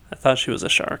didn't. I thought she was a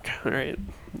shark. All right.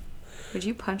 Would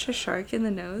you punch a shark in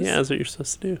the nose? Yeah, that's what you're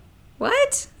supposed to do.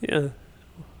 What? Yeah.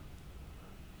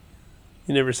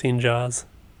 You never seen Jaws?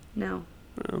 No.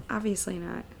 No. Obviously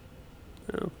not.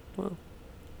 No. Well,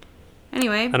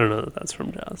 Anyway. I don't know that that's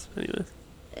from Jaws. Anyways.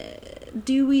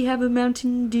 Do we have a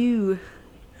Mountain Dew?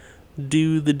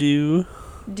 Do the do.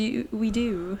 Do we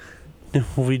do?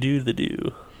 We do the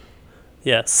do.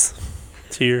 Yes.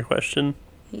 To your question.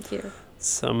 Thank you.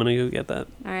 So I'm going to go get that.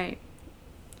 All right.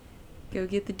 Go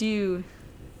get the dew.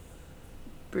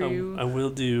 Brew. I will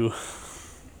do.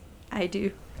 I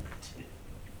do.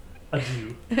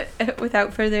 Adieu.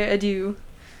 Without further ado,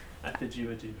 I bid you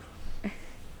adieu.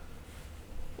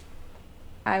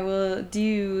 I will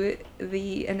do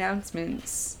the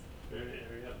announcements, There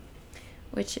we go.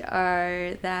 which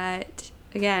are that,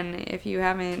 again, if you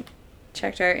haven't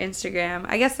checked our Instagram,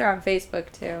 I guess they're on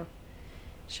Facebook too.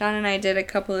 Sean and I did a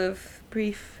couple of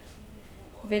brief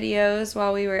videos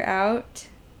while we were out,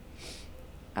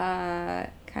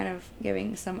 kind of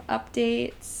giving some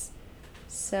updates.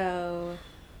 So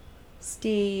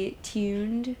stay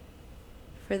tuned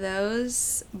for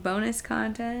those bonus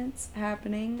contents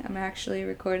happening. I'm actually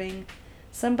recording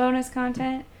some bonus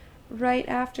content right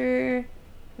after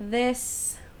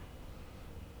this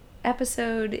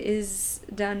episode is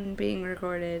done being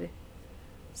recorded.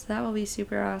 So that will be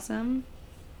super awesome.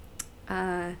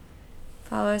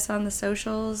 Follow us on the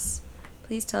socials.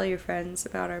 Please tell your friends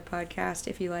about our podcast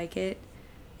if you like it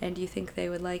and you think they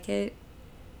would like it.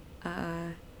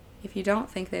 If you don't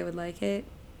think they would like it,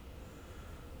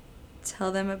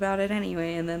 tell them about it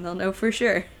anyway, and then they'll know for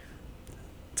sure.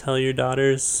 Tell your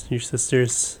daughters, your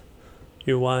sisters,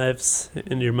 your wives,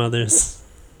 and your mothers.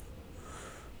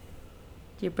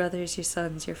 Your brothers, your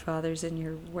sons, your fathers, and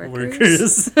your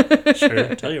Workers.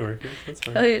 Sure, tell your workers. That's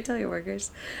fine. Tell your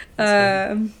workers. That's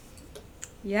fine.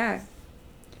 Yeah.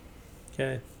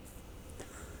 Okay.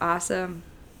 Awesome.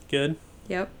 Good?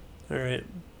 Yep. All right.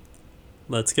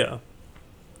 Let's go.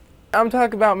 I'm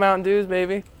talking about Mountain Dews,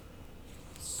 baby.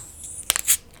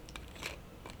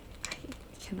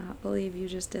 I cannot believe you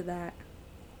just did that.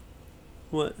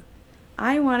 What?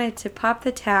 I wanted to pop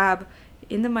the tab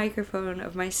in the microphone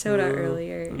of my soda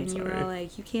earlier, I'm and you were sorry. all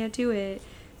like, you can't do it.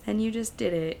 And you just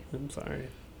did it. I'm sorry.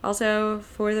 Also,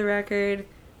 for the record,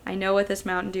 I know what this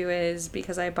Mountain Dew is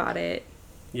because I bought it,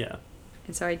 Yeah.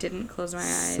 and so I didn't close my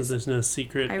eyes. So there's no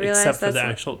secret I realize except for the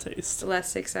that's actual taste.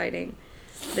 less exciting.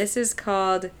 This is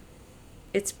called,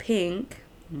 it's pink,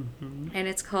 Mm-hmm. and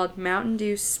it's called Mountain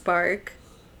Dew Spark.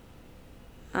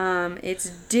 It's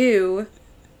dew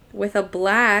with a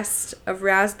blast of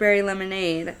raspberry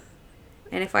lemonade.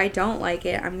 And if I don't like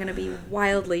it, I'm going to be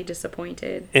wildly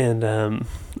disappointed. And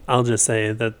I'll just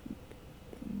say that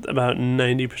about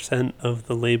 90% of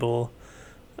the label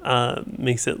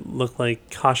makes it look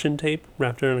like caution tape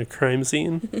wrapped around a crime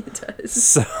scene. It does.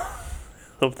 So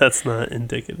hope that's not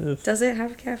indicative. Does it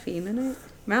have caffeine in it?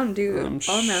 Mountain Dew,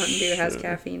 all Mountain Dew has sure.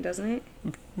 caffeine, doesn't it?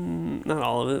 Not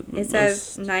all of it. But It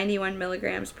says 91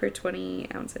 milligrams per 20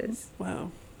 ounces.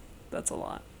 Wow, that's a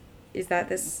lot. Is that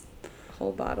this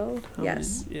whole bottle? How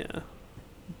Yes. many- Yeah.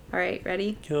 All right,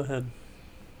 ready? Go ahead.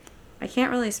 I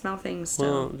can't really smell things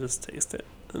still. Well, just taste it.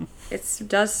 then. It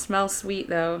does smell sweet,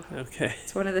 though. Okay.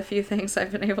 It's one of the few things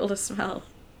I've been able to smell.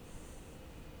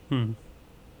 Hmm.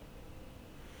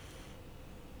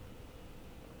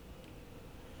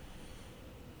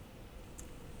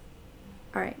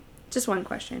 All right, just one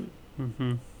question.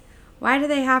 Mm-hmm. Why do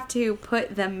they have to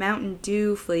put the Mountain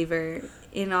Dew flavor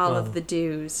in all Well, of the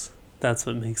dews? That's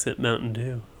what makes it Mountain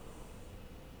Dew.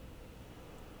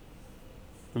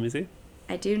 Let me see.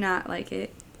 I do not like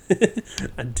it.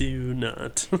 I do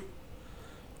not.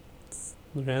 It's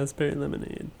raspberry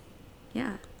lemonade.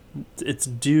 Yeah. It's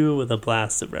dew with a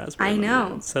blast of raspberry I know.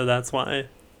 lemonade. So that's why.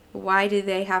 Why do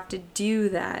they have to do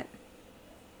that?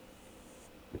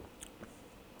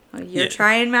 Oh, you're Yeah.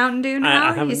 trying Mountain Dew now?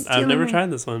 I haven't. I've never tried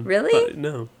this one. Really? But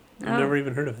no, I've Oh. never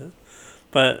even heard of it.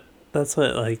 But that's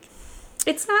what, like,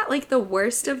 It's not like the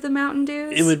worst of the Mountain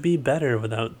Dews. it would be better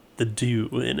without the dew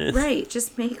in it. Right,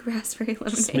 just make raspberry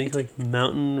lemonade. Just make like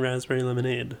mountain raspberry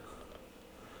lemonade.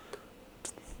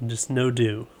 Just no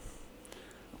dew.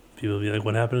 People will be like,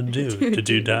 "What happened to dew? Did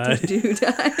dew die?" Did dew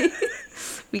die?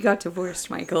 We got divorced,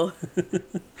 Michael.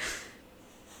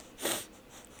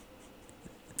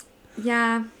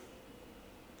 Yeah.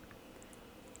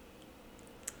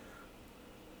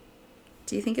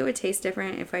 Do you think it would taste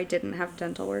different if I didn't have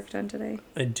dental work done today?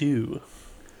 I do.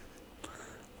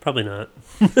 Probably not.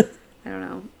 I don't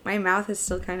know. My mouth is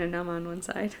still kind of numb on one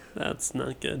side. That's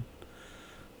not good.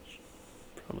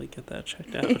 Probably get that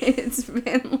checked out. It's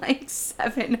been like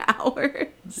 7 hours.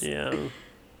 Yeah.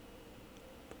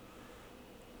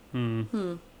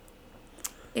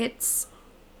 It's...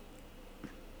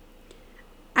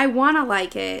 I want to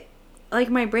like it. Like,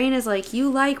 my brain is like, you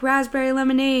like raspberry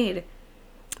lemonade.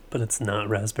 But it's not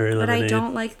raspberry But lemonade. I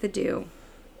don't like the dew.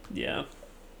 Yeah.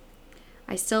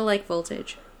 I still like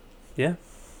voltage, Yeah.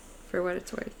 for what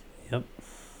it's worth. Yep.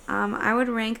 I would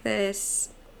rank this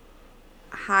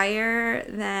higher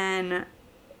than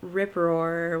Rip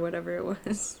Roar or whatever it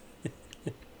was.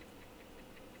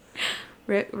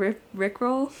 Rick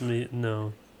Roll?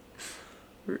 No.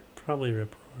 Probably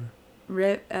Rip Roar.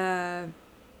 Rip,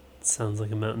 Sounds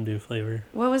like a Mountain Dew flavor.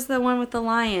 What was the one with the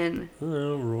lion? I don't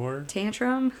know. Roar?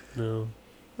 Tantrum? No.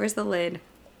 Where's the lid?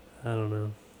 I don't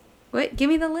know. What? Give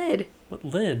me the lid. What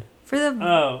lid? For the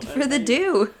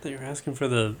dew. I thought you were asking for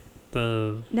the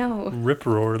No. Rip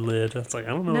Roar lid. I was like, I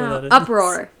don't know No. what that is.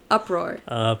 Uproar. Uproar.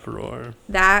 Uproar.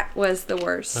 That was the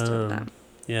worst of them.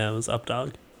 Yeah, it was Up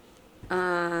Dog.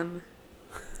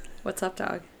 What's up,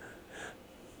 dog?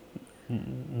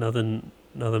 Nothing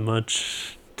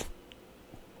much.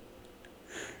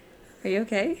 Are you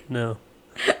okay? No.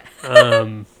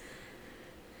 Yeah,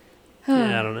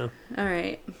 I don't know. All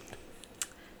right.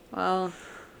 Well,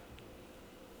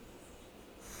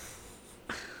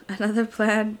 another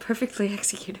plan perfectly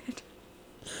executed.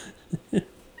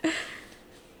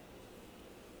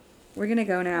 We're going to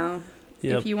go now.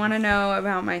 Yep. If you want to know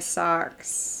about my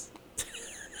socks.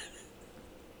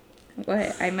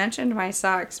 What? I mentioned my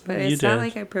socks, but You it's not did.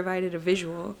 like I provided a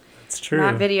visual. It's true.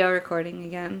 Not video recording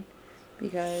again,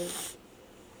 because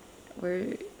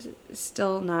we're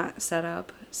still not set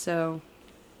up. So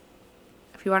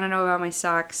if you want to know about my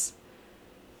socks,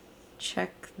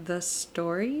 check the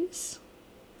stories.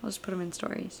 I'll just put them in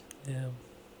stories. Yeah.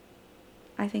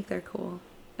 I think they're cool,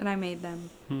 and I made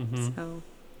them. Mm-hmm. So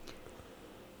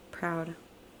proud.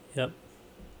 Yep.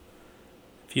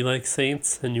 If you like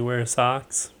Saints and you wear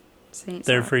socks, Saint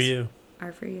they're socks for you.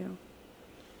 Are for you.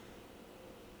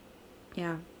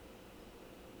 Yeah.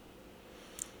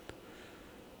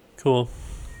 Cool.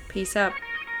 Peace up.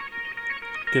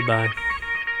 Goodbye.